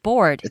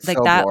bored. It's like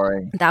so that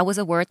boring. That was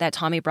a word that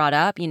Tommy brought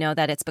up,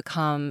 that it's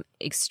become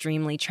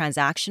extremely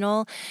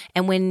transactional.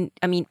 And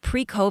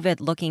pre-COVID,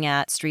 looking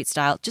at street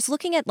style, just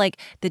looking at like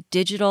the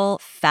digital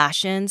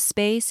fashion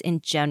space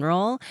in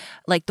general,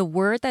 like the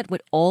word that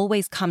would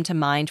always come to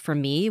mind for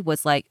me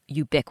was like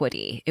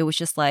ubiquity. It was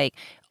just like,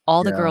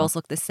 all the girls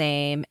looked the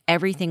same.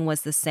 Everything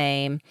was the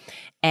same.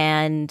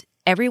 And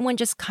everyone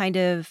just kind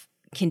of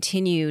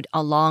continued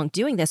along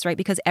doing this, right?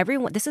 Because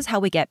this is how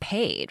we get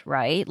paid,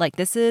 right? Like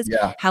this is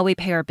how we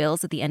pay our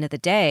bills at the end of the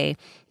day.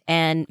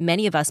 And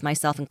many of us,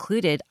 myself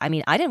included, I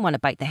didn't want to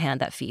bite the hand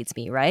that feeds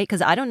me, right?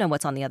 Because I don't know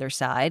what's on the other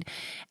side.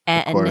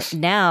 And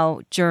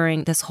now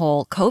during this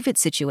whole COVID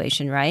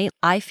situation, right?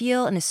 I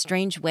feel in a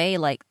strange way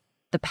like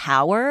the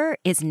power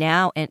is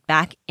now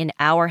back in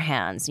our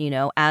hands,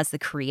 as the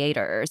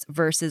creators,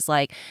 versus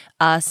like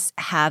us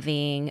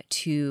having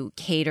to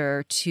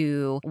cater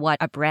to what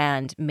a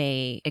brand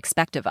may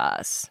expect of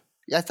us.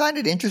 Yeah, I find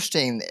it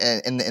interesting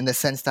in the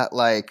sense that,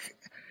 like,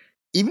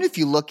 even if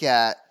you look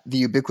at the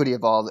ubiquity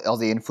of all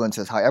the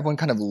influencers, how everyone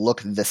kind of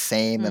looked the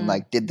same and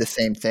like did the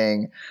same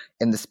thing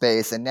in the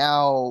space. And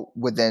now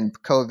within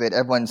COVID,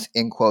 everyone's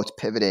in quotes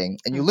pivoting.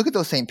 And you look at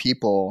those same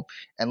people,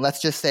 and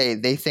let's just say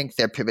they think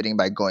they're pivoting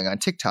by going on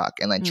TikTok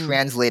and like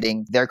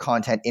translating their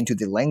content into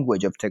the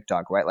language of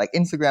TikTok, right? Like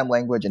Instagram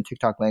language and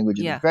TikTok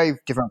language is a very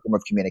different form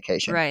of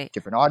communication, right?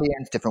 Different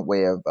audience, different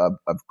way of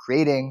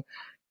creating.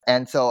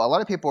 And so a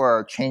lot of people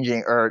are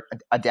changing or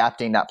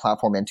adapting that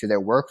platform into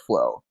their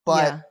workflow.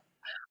 But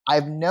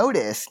I've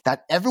noticed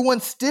that everyone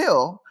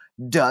still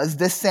does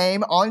the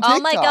same on TikTok. Oh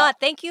my God,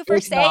 thank you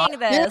for saying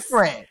this.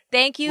 Different.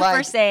 Thank you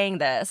for saying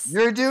this.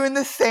 You're doing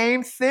the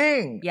same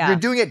thing. Yeah. You're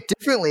doing it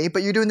differently,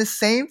 but you're doing the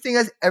same thing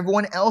as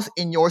everyone else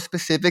in your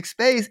specific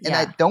space. And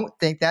I don't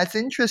think that's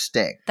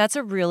interesting. That's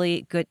a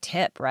really good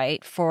tip,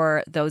 right?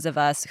 For those of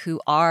us who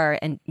are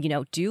and,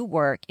 do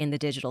work in the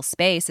digital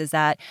space, is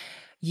that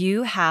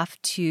you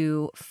have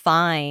to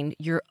find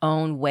your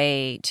own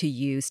way to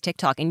use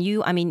TikTok.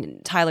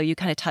 And Tyler, you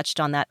kind of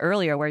touched on that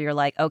earlier where you're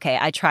like, okay,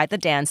 I tried the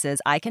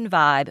dances. I can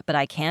vibe, but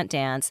I can't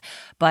dance.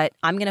 But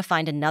I'm going to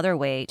find another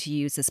way to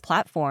use this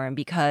platform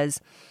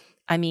because,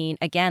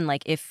 again,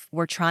 like if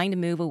we're trying to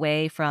move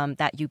away from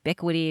that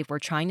ubiquity, if we're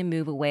trying to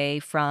move away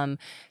from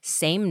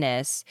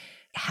sameness,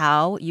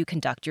 how you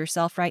conduct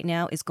yourself right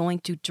now is going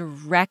to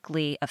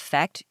directly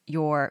affect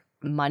your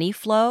money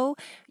flow,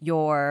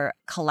 your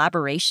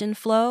collaboration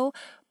flow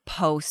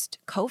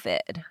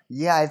post-COVID.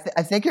 Yeah,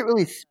 I think it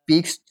really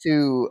speaks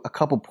to a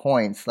couple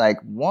points. Like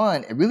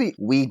one, it really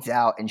weeds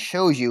out and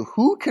shows you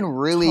who can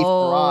really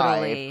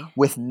thrive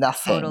with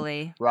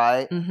nothing,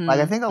 right? Mm-hmm.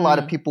 Like I think a lot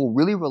of people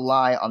really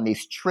rely on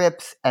these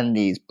trips and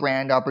these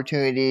brand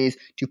opportunities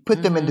to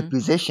put them in the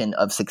position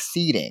of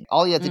succeeding.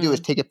 All you have to do is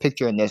take a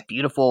picture in this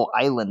beautiful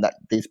island that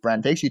this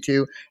brand takes you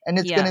to, and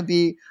it's going to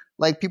be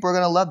like people are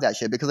going to love that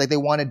shit because like they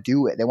want to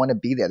do it. They want to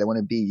be there. They want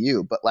to be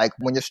you. But like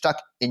when you're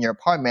stuck in your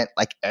apartment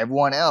like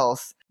everyone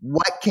else,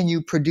 what can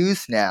you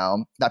produce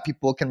now that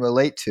people can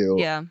relate to?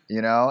 Yeah.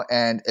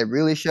 And it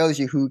really shows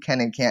you who can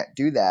and can't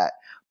do that.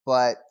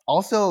 But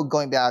also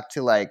going back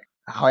to like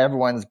how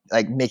everyone's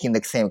like making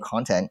the same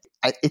content,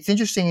 it's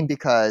interesting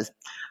because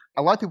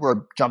a lot of people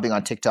are jumping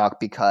on TikTok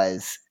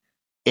because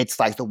it's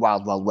like the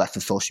wild, wild west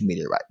of social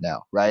media right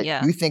now, right?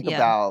 Yeah. You think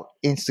about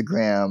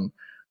Instagram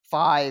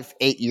 5-8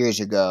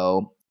 years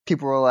ago,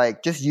 people were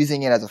like just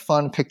using it as a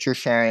fun picture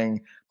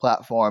sharing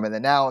platform. And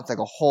then now it's like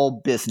a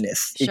whole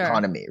business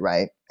economy,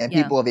 right? And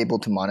people have able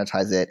to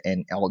monetize it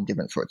in all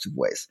different sorts of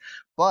ways.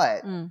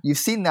 But you've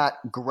seen that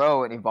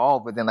grow and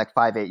evolve within like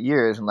 5-8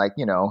 years. And like,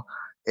 you know,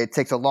 it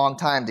takes a long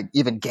time to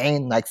even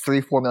gain like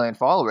 3-4 million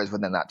followers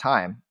within that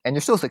time. And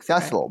you're still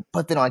successful. Right.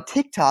 But then on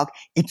TikTok,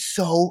 it's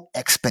so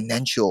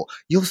exponential.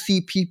 You'll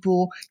see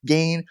people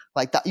gain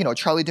like that, you know,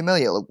 Charli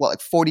D'Amelio,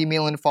 like 40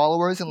 million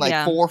followers in like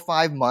 4 or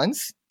 5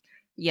 months.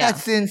 Yeah.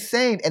 That's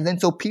insane. And then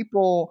so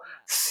people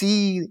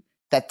see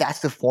that that's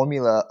the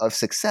formula of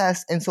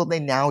success. And so they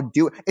now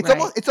do it.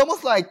 It's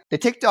almost like the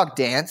TikTok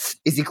dance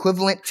is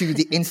equivalent to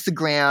the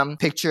Instagram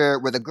picture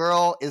where the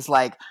girl is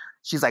like,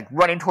 she's like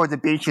running towards the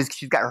beach. She's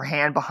got her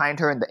hand behind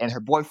her and her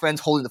boyfriend's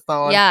holding the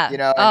phone. Yeah. You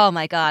know? Oh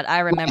my God. I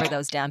remember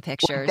those damn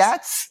pictures.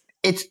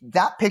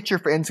 That picture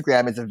for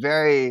Instagram is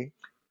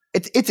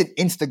it's an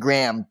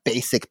Instagram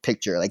basic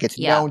picture. Like it's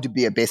known to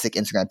be a basic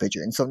Instagram picture.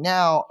 And so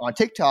now on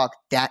TikTok,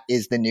 that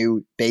is the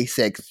new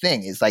basic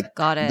thing, is like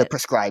the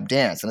prescribed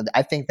dance. And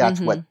I think that's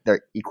what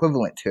they're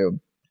equivalent to.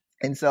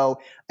 And so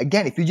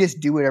again, if you just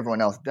do what everyone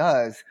else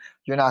does,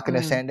 you're not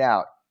going to stand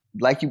out.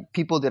 Like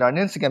people did on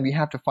Instagram, you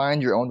have to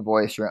find your own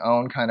voice, your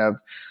own kind of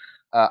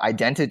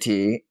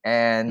identity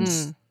and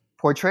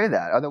portray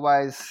that.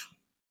 Otherwise,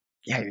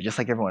 you're just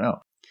like everyone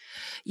else.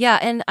 Yeah.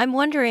 And I'm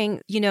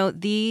wondering, you know,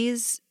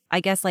 these,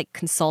 I guess, like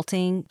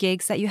consulting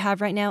gigs that you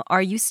have right now,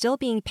 are you still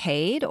being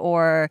paid,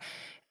 or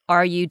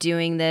are you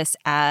doing this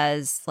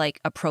as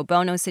like a pro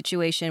bono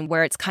situation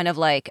where it's kind of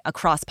like a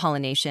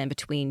cross-pollination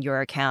between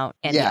your account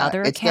and the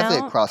other account? Yeah, it's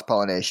definitely a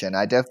cross-pollination.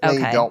 I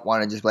definitely don't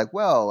want to just be like,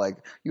 well, like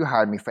you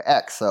hired me for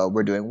X, so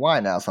we're doing Y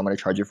now, so I'm going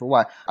to charge you for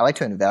Y. I like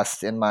to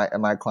invest in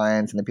my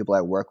clients and the people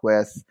I work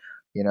with.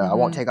 You know, I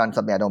won't take on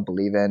something I don't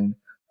believe in.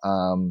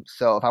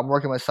 So if I'm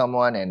working with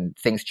someone and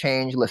things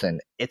change, listen,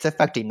 it's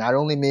affecting not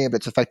only me, but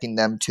it's affecting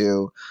them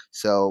too.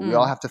 So we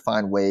all have to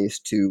find ways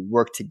to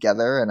work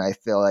together. And I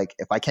feel like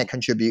if I can't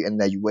contribute in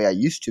the way I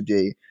used to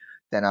be,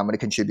 then I'm going to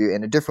contribute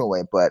in a different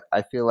way. But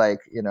I feel like,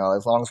 you know,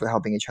 as long as we're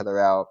helping each other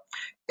out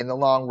in the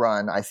long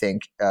run, I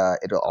think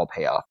it'll all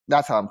pay off.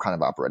 That's how I'm kind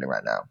of operating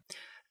right now.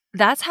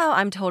 That's how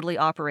I'm totally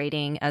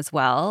operating as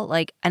well.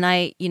 Like, and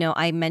I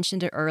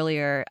mentioned it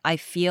earlier. I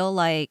feel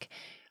like,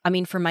 I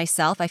mean, for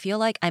myself, I feel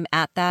like I'm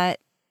at that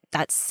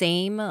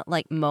same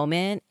like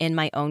moment in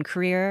my own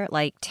career,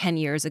 like 10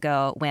 years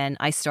ago when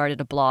I started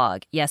a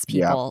blog. Yes,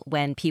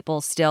 when people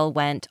still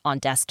went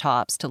on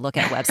desktops to look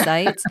at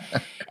websites.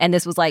 And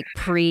this was like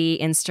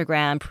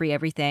pre-Instagram,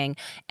 pre-everything.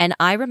 And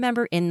I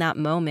remember in that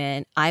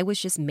moment, I was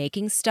just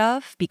making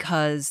stuff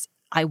because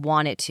I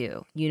wanted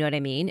to, you know what I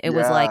mean? It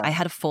was like I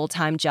had a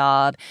full-time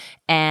job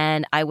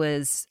and I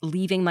was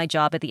leaving my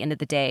job at the end of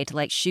the day to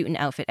like shoot an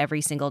outfit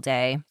every single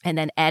day and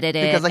then edit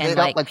it. Because like and it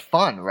felt like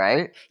fun,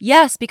 right?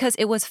 Yes, because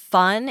it was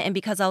fun and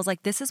because I was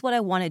like, this is what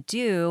I want to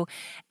do.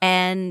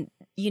 And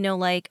you know,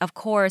 like, of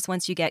course,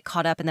 once you get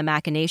caught up in the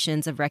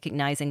machinations of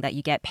recognizing that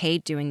you get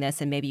paid doing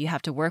this and maybe you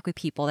have to work with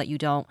people that you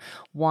don't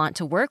want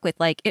to work with,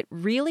 like, it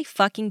really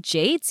fucking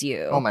jades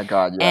you. Oh my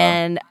God, yeah.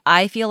 And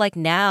I feel like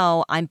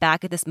now I'm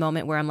back at this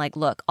moment where I'm like,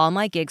 look, all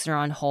my gigs are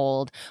on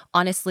hold.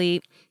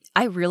 Honestly,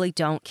 I really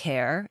don't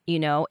care, you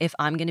know, if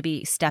I'm going to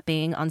be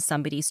stepping on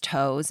somebody's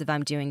toes, if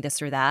I'm doing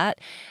this or that.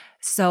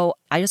 So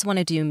I just want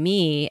to do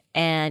me.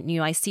 And, you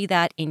know, I see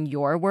that in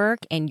your work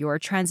and your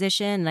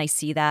transition. And I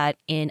see that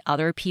in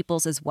other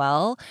people's as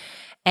well.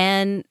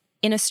 And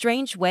in a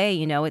strange way,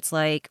 you know, it's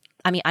like,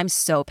 I mean, I'm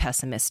so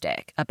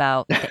pessimistic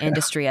about the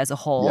industry as a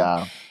whole.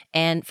 Yeah.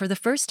 And for the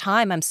first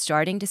time, I'm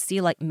starting to see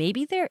like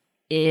maybe there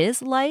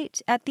is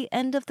light at the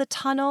end of the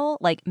tunnel.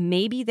 Like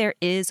maybe there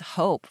is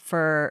hope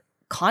for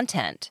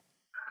content.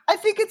 I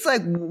think it's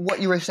like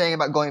what you were saying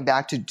about going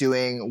back to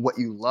doing what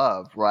you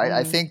love, right?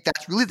 I think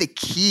that's really the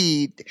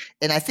key.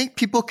 And I think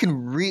people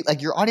can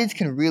like your audience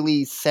can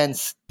really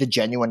sense the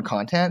genuine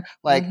content.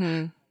 Like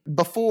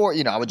before,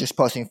 you know, I was just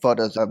posting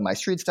photos of my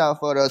street style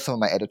photos, some of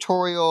my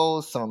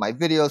editorials, some of my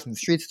videos from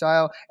street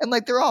style. And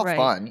like, they're all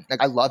fun.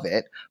 Like I love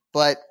it.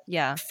 But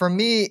for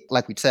me,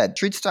 like we said,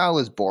 street style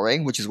was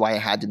boring, which is why I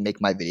had to make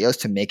my videos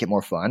to make it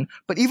more fun.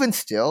 But even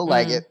still,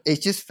 like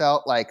it just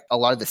felt like a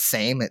lot of the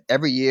same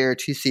every year,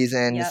 2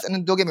 seasons. Yep.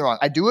 And don't get me wrong,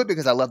 I do it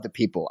because I love the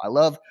people. I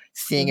love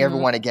seeing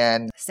everyone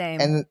again. Same.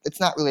 And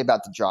it's not really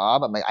about the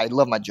job. I mean, I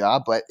love my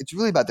job, but it's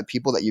really about the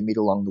people that you meet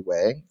along the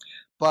way.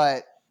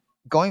 But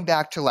going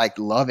back to like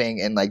loving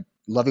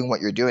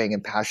what you're doing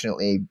and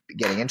passionately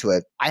getting into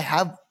it, I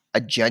have a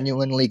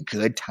genuinely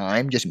good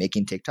time just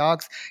making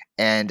TikToks.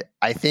 And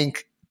I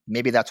think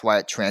maybe that's why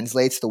it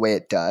translates the way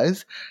it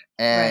does.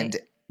 And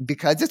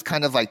because it's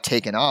kind of like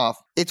taken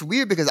off, it's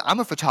weird because I'm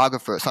a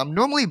photographer. So I'm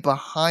normally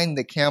behind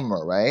the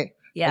camera, right?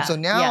 Yeah. And so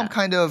now I'm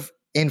kind of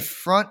in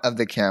front of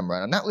the camera.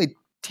 And I'm not really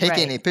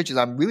taking any pictures.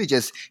 I'm really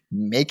just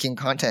making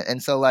content.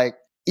 And so like,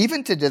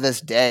 even to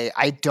this day,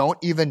 I don't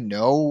even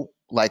know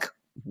like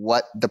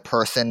what the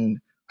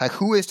person, like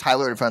who is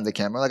Tyler in front of the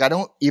camera. Like I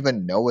don't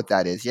even know what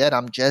that is yet.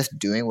 I'm just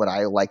doing what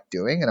I like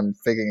doing, and I'm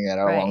figuring it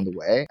out along the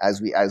way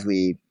as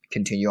we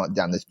continue on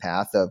down this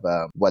path of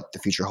what the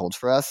future holds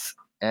for us.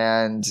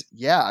 And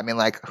yeah, I mean,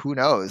 like who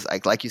knows?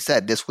 Like you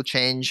said, this will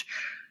change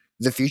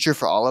the future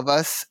for all of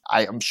us.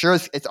 I'm sure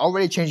it's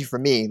already changing for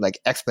me, like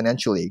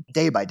exponentially,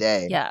 day by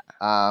day. Yeah.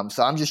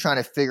 So I'm just trying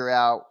to figure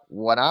out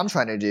what I'm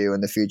trying to do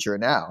in the future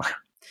now.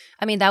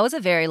 I mean, that was a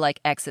very like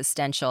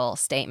existential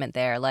statement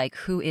there. Like,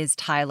 who is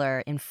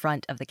Tyler in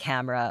front of the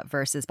camera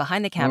versus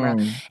behind the camera?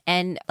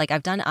 And like,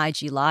 I've done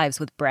IG lives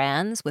with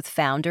brands, with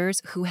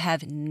founders who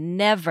have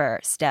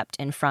never stepped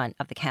in front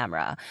of the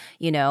camera,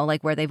 you know,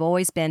 like where they've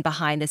always been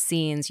behind the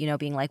scenes, you know,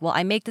 being like, well,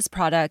 I make this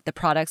product, the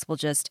products will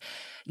just,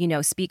 you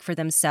know, speak for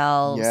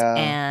themselves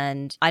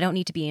and I don't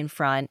need to be in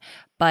front.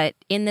 But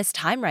in this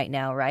time right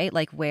now, right,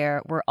 like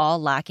where we're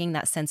all lacking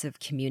that sense of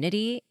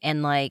community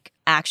and like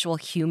actual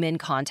human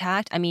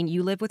contact. I mean,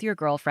 you live with your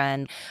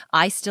girlfriend.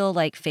 I still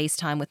like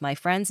FaceTime with my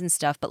friends and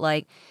stuff, but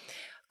like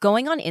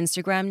going on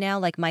Instagram now,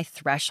 like my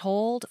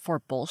threshold for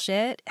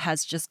bullshit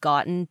has just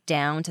gotten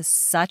down to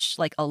such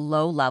like a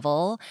low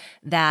level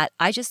that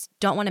I just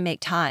don't want to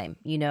make time,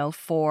 you know,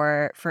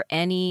 for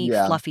any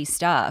fluffy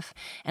stuff.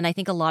 And I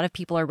think a lot of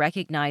people are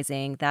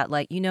recognizing that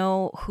like, you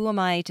know, who am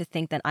I to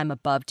think that I'm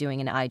above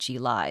doing an IG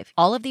live?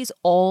 All of these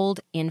old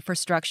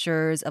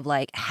infrastructures of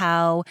like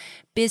how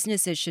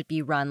businesses should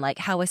be run, like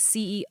how a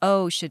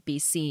CEO should be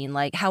seen,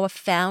 like how a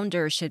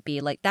founder should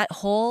be, like that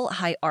whole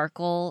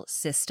hierarchical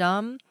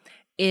system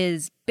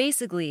is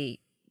basically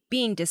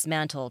being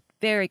dismantled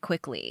very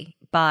quickly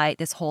by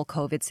this whole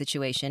COVID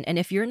situation. And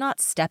if you're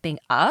not stepping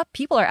up,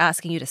 people are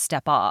asking you to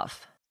step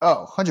off.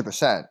 Oh,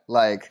 100%.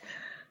 Like,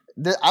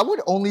 I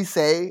would only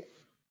say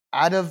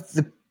out of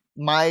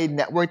my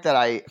network that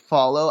I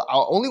follow,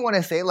 I'll only want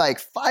to say like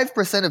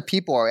 5% of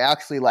people are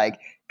actually like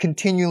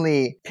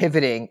continually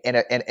pivoting in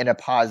a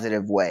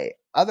positive way.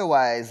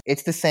 Otherwise,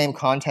 it's the same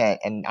content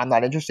and I'm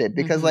not interested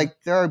because like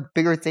there are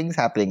bigger things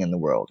happening in the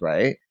world,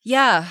 right?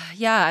 Yeah.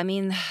 I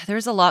mean,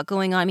 there's a lot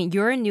going on. I mean,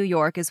 you're in New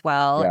York as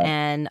well.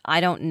 And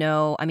I don't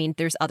know. I mean,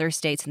 there's other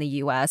states in the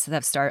US that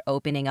have started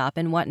opening up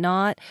and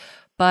whatnot.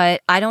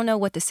 But I don't know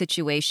what the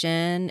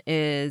situation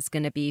is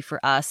going to be for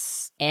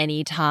us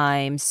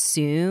anytime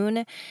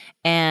soon.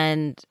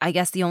 And I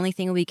guess the only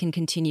thing we can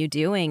continue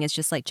doing is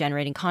just like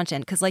generating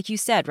content. Because like you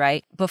said,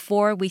 right,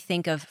 before we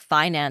think of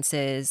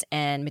finances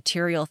and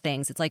material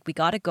things, it's like we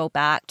got to go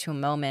back to a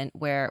moment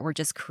where we're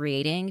just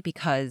creating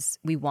because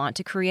we want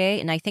to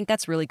create. And I think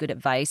that's really good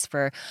advice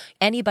for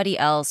anybody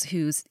else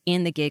who's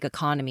in the gig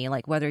economy,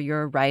 like whether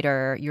you're a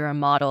writer, you're a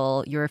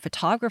model, you're a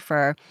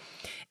photographer,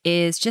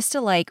 is just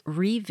to like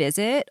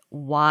revisit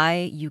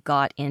why you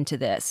got into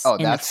this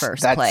in the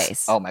first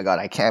place. Oh my God,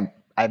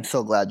 I'm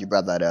so glad you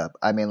brought that up.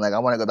 I mean, like I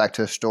want to go back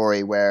to a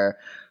story where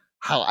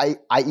how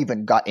I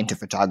even got into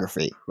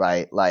photography,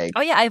 right? Like,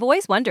 oh yeah, I've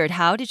always wondered,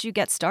 how did you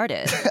get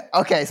started?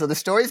 Okay, so the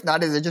story's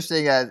not as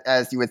interesting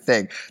as you would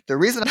think. The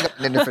reason I got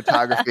into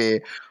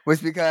photography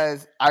was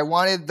because I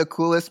wanted the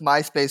coolest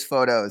MySpace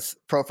photos,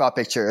 profile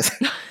pictures.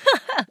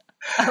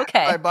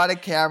 Okay. I bought a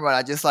camera and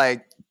I just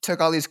like took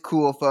all these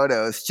cool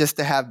photos just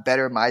to have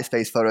better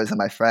MySpace photos than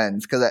my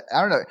friends. Cause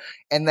I don't know.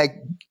 And like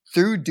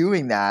through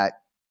doing that,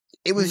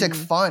 it was like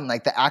fun.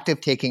 Like the act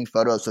of taking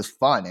photos was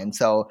fun. And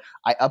so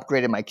I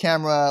upgraded my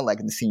camera like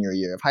in the senior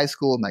year of high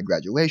school with my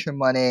graduation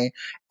money.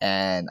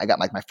 And I got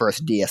like my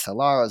first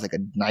DSLR. It was like a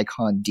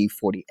Nikon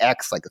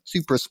D40X, like a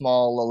super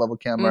small low level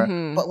camera.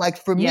 But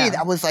like for me,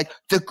 that was like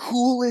the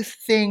coolest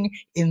thing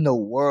in the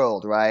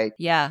world, right?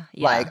 Yeah.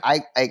 Like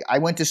I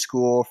went to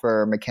school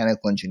for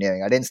mechanical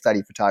engineering. I didn't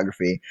study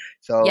photography.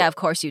 So yeah, of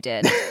course you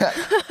did.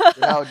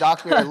 You know,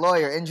 doctor,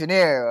 lawyer,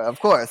 engineer, of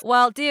course.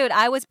 Well, dude,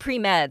 I was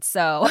pre-med,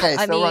 so okay,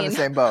 so we're on the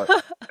same boat.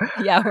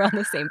 Yeah, we're on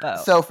the same boat.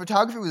 So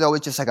photography was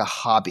always just like a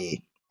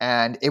hobby.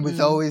 And it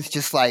was always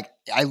just like,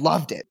 I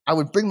loved it. I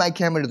would bring my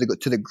camera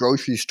to the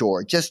grocery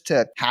store just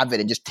to have it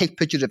and just take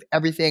pictures of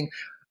everything,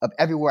 of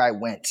everywhere I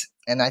went.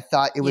 And I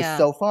thought it was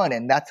so fun.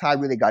 And that's how I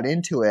really got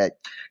into it.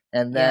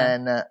 And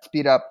then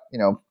speed up, you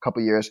know, a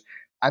couple years,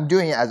 I'm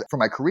doing it for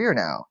my career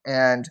now.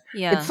 And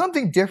it's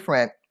something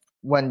different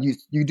when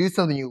you do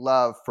something you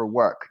love for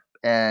work.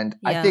 And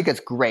I think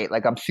it's great.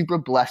 Like I'm super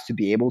blessed to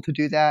be able to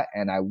do that.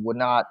 And I would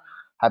not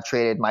have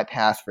traded my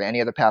past for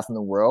any other path in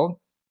the world.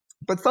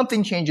 But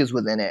something changes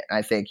within it.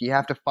 I think you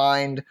have to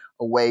find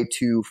a way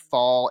to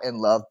fall in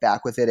love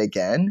back with it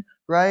again,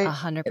 right?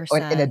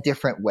 100%. In a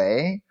different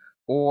way,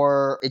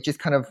 or it just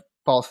kind of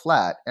falls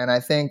flat. And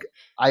I think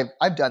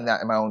I've done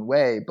that in my own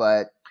way,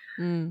 but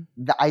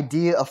the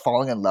idea of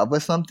falling in love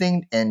with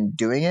something and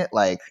doing it,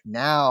 like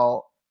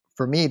now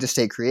for me to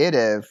stay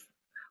creative,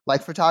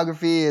 like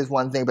photography is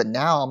one thing, but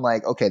now I'm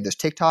like, okay, there's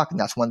TikTok and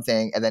that's one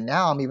thing. And then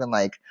now I'm even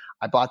like,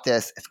 I bought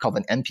this. It's called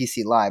an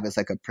MPC Live. It's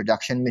like a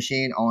production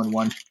machine,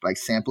 all-in-one like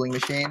sampling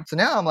machine. So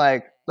now I'm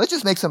like, let's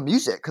just make some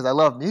music because I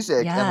love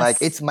music. Yes. And like,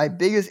 it's my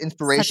biggest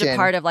inspiration. Such a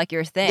part of like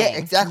your thing. Yeah,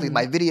 exactly.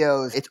 My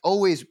videos, it's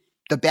always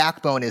the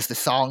backbone is the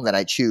song that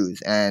I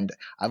choose. And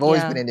I've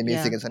always been into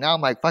music. And so now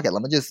I'm like, fuck it,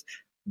 let me just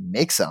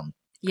make some.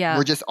 Yeah.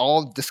 We're just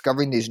all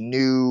discovering these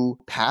new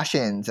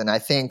passions. And I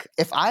think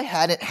if I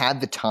hadn't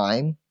had the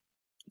time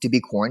to be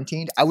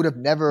quarantined, I would have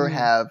never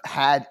have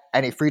had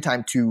any free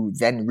time to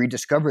then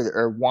rediscover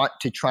or want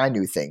to try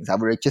new things. I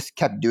would have just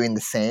kept doing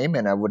the same,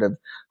 and I would have,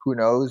 who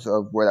knows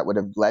of where that would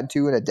have led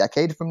to in a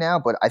decade from now.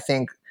 But I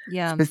think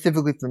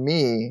specifically for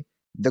me,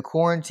 the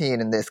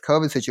quarantine and this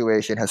COVID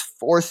situation has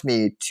forced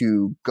me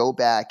to go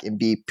back and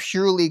be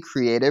purely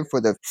creative for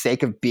the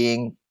sake of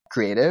being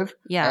creative.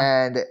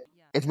 Yeah. And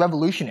it's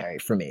revolutionary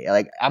for me.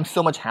 Like, I'm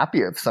so much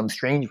happier for some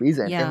strange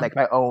reason in like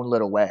my own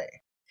little way.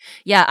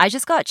 Yeah, I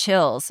just got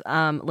chills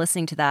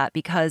listening to that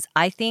because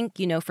I think,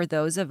 you know, for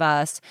those of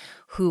us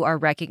who are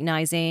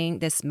recognizing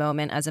this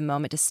moment as a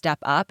moment to step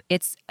up,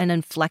 it's an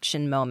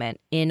inflection moment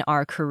in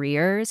our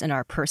careers, in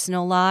our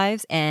personal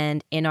lives,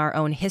 and in our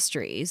own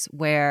histories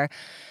where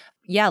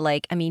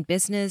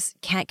business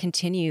can't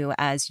continue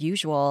as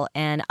usual.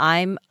 And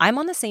I'm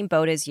on the same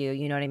boat as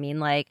you know what I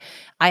mean? Like,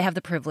 I have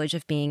the privilege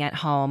of being at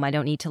home. I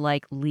don't need to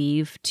like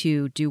leave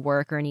to do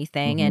work or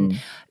anything. And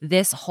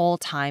this whole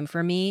time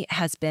for me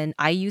has been,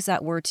 I use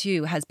that word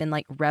too, has been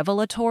like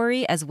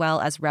revelatory as well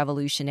as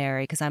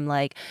revolutionary, because I'm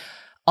like,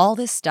 all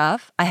this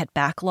stuff I had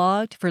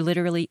backlogged for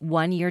literally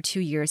 1 year, 2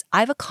 years,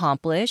 I've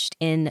accomplished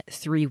in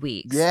 3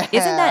 weeks. Yeah.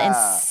 Isn't that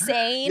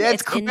insane? Yeah,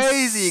 it's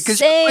crazy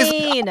because you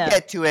always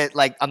get to it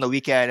like on the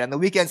weekend. On the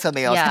weekend,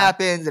 something else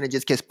happens and it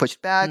just gets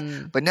pushed back.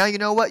 But now you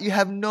know what? You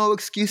have no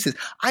excuses.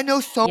 I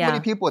know so many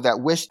people that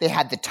wish they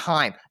had the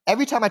time.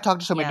 Every time I talk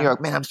to someone in New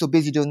York, man, I'm so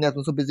busy doing this.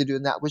 I'm so busy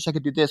doing that. Wish I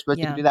could do this. Wish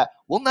I could do that.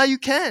 Well, now you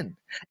can.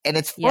 And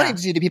it's funny to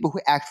see the people who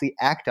actually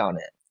act on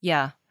it.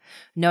 Yeah.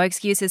 No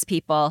excuses,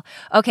 people.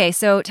 Okay,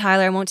 so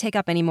Tyler, I won't take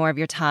up any more of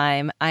your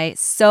time. I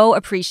so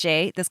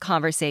appreciate this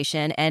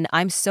conversation, and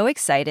I'm so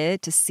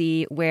excited to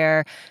see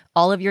where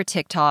all of your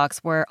TikToks,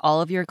 where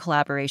all of your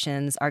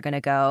collaborations are going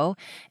to go.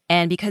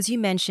 And because you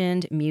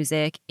mentioned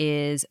music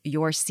is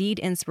your seed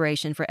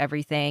inspiration for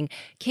everything,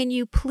 can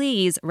you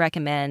please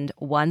recommend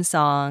one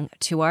song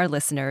to our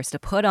listeners to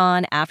put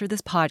on after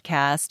this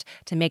podcast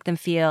to make them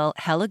feel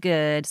hella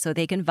good so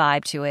they can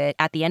vibe to it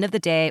at the end of the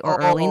day or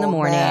early in the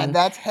morning? Man,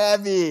 that's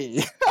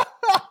heavy.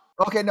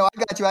 Okay, no, I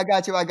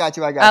got you.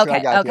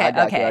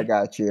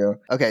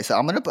 Okay, so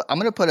I'm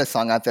gonna put a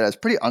song out there that's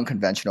pretty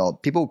unconventional.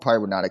 People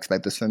probably would not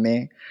expect this from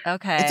me.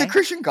 Okay. It's a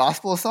Christian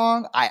gospel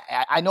song.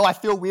 I know I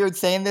feel weird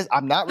saying this.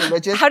 I'm not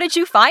religious. How did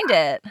you find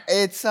it?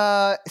 It's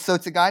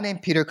it's a guy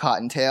named Peter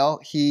Cottontail.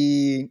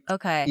 He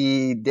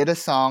did a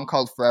song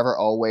called Forever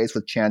Always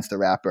with Chance the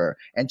Rapper.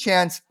 And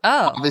Chance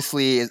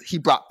obviously he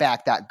brought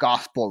back that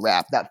gospel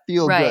rap, that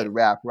feel good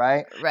rap,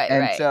 right? Right.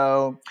 And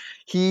so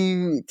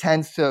he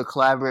tends to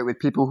collaborate with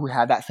people who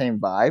have that same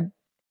vibe.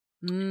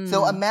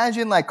 So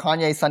imagine like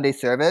Kanye's Sunday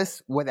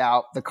Service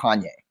without the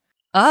Kanye.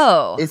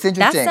 Oh, it's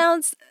interesting. That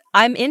sounds,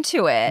 I'm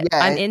into it. Yeah,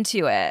 I'm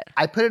into it.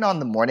 I put it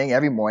on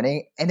every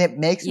morning, and it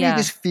makes me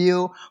just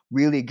feel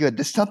really good.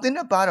 There's something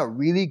about a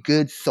really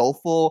good,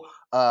 soulful,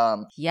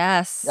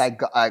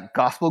 like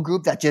gospel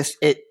group that just,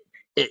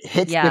 it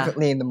hits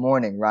differently in the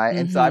morning, right?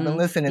 And so I've been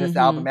listening to this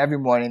album every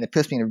morning. It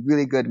puts me in a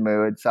really good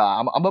mood. So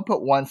I'm going to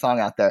put one song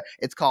out there.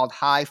 It's called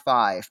High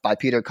Five by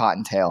Peter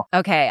Cottontail.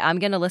 Okay, I'm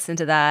going to listen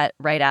to that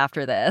right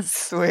after this.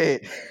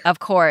 Sweet. Of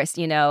course,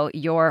 you know,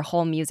 your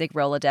whole music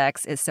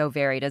Rolodex is so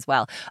varied as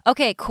well.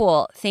 Okay,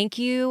 cool. Thank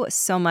you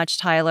so much,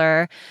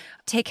 Tyler.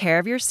 Take care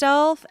of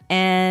yourself,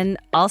 and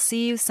I'll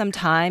see you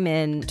sometime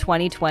in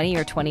 2020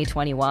 or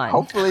 2021.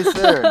 Hopefully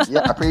soon. Yeah,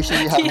 I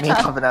appreciate you having me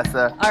on,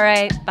 Vanessa. All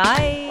right,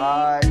 bye.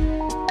 Bye.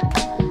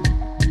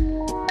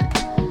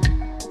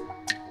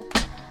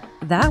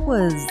 That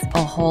was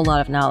a whole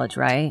lot of knowledge,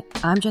 right?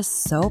 I'm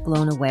just so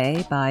blown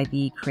away by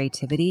the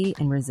creativity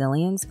and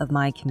resilience of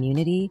my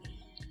community,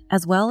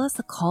 as well as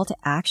the call to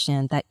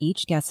action that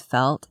each guest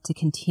felt to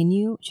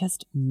continue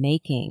just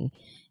making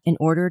in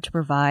order to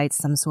provide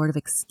some sort of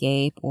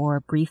escape or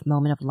a brief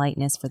moment of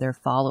lightness for their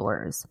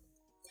followers.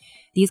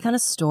 These kind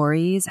of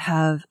stories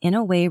have, in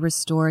a way,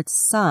 restored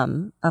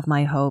some of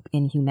my hope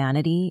in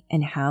humanity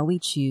and how we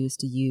choose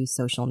to use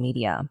social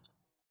media.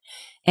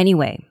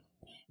 Anyway,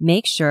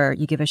 make sure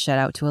you give a shout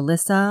out to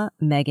Alyssa,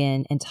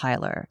 Megan, and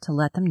Tyler to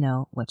let them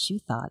know what you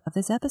thought of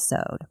this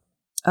episode.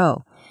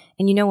 Oh,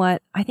 and you know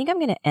what? I think I'm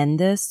going to end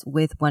this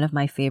with one of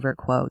my favorite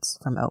quotes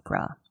from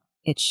Oprah.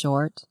 It's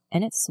short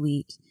and it's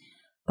sweet,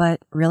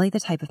 but really the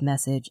type of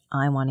message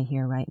I want to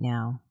hear right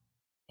now.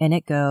 And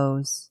it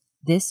goes,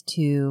 "This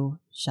too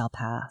shall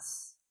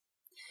pass."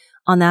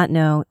 On that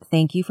note,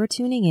 thank you for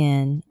tuning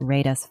in.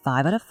 Rate us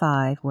 5 out of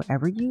 5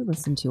 wherever you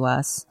listen to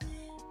us.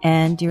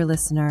 And dear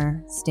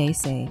listener, stay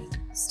safe,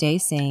 stay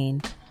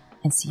sane,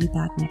 and see you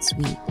back next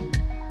week.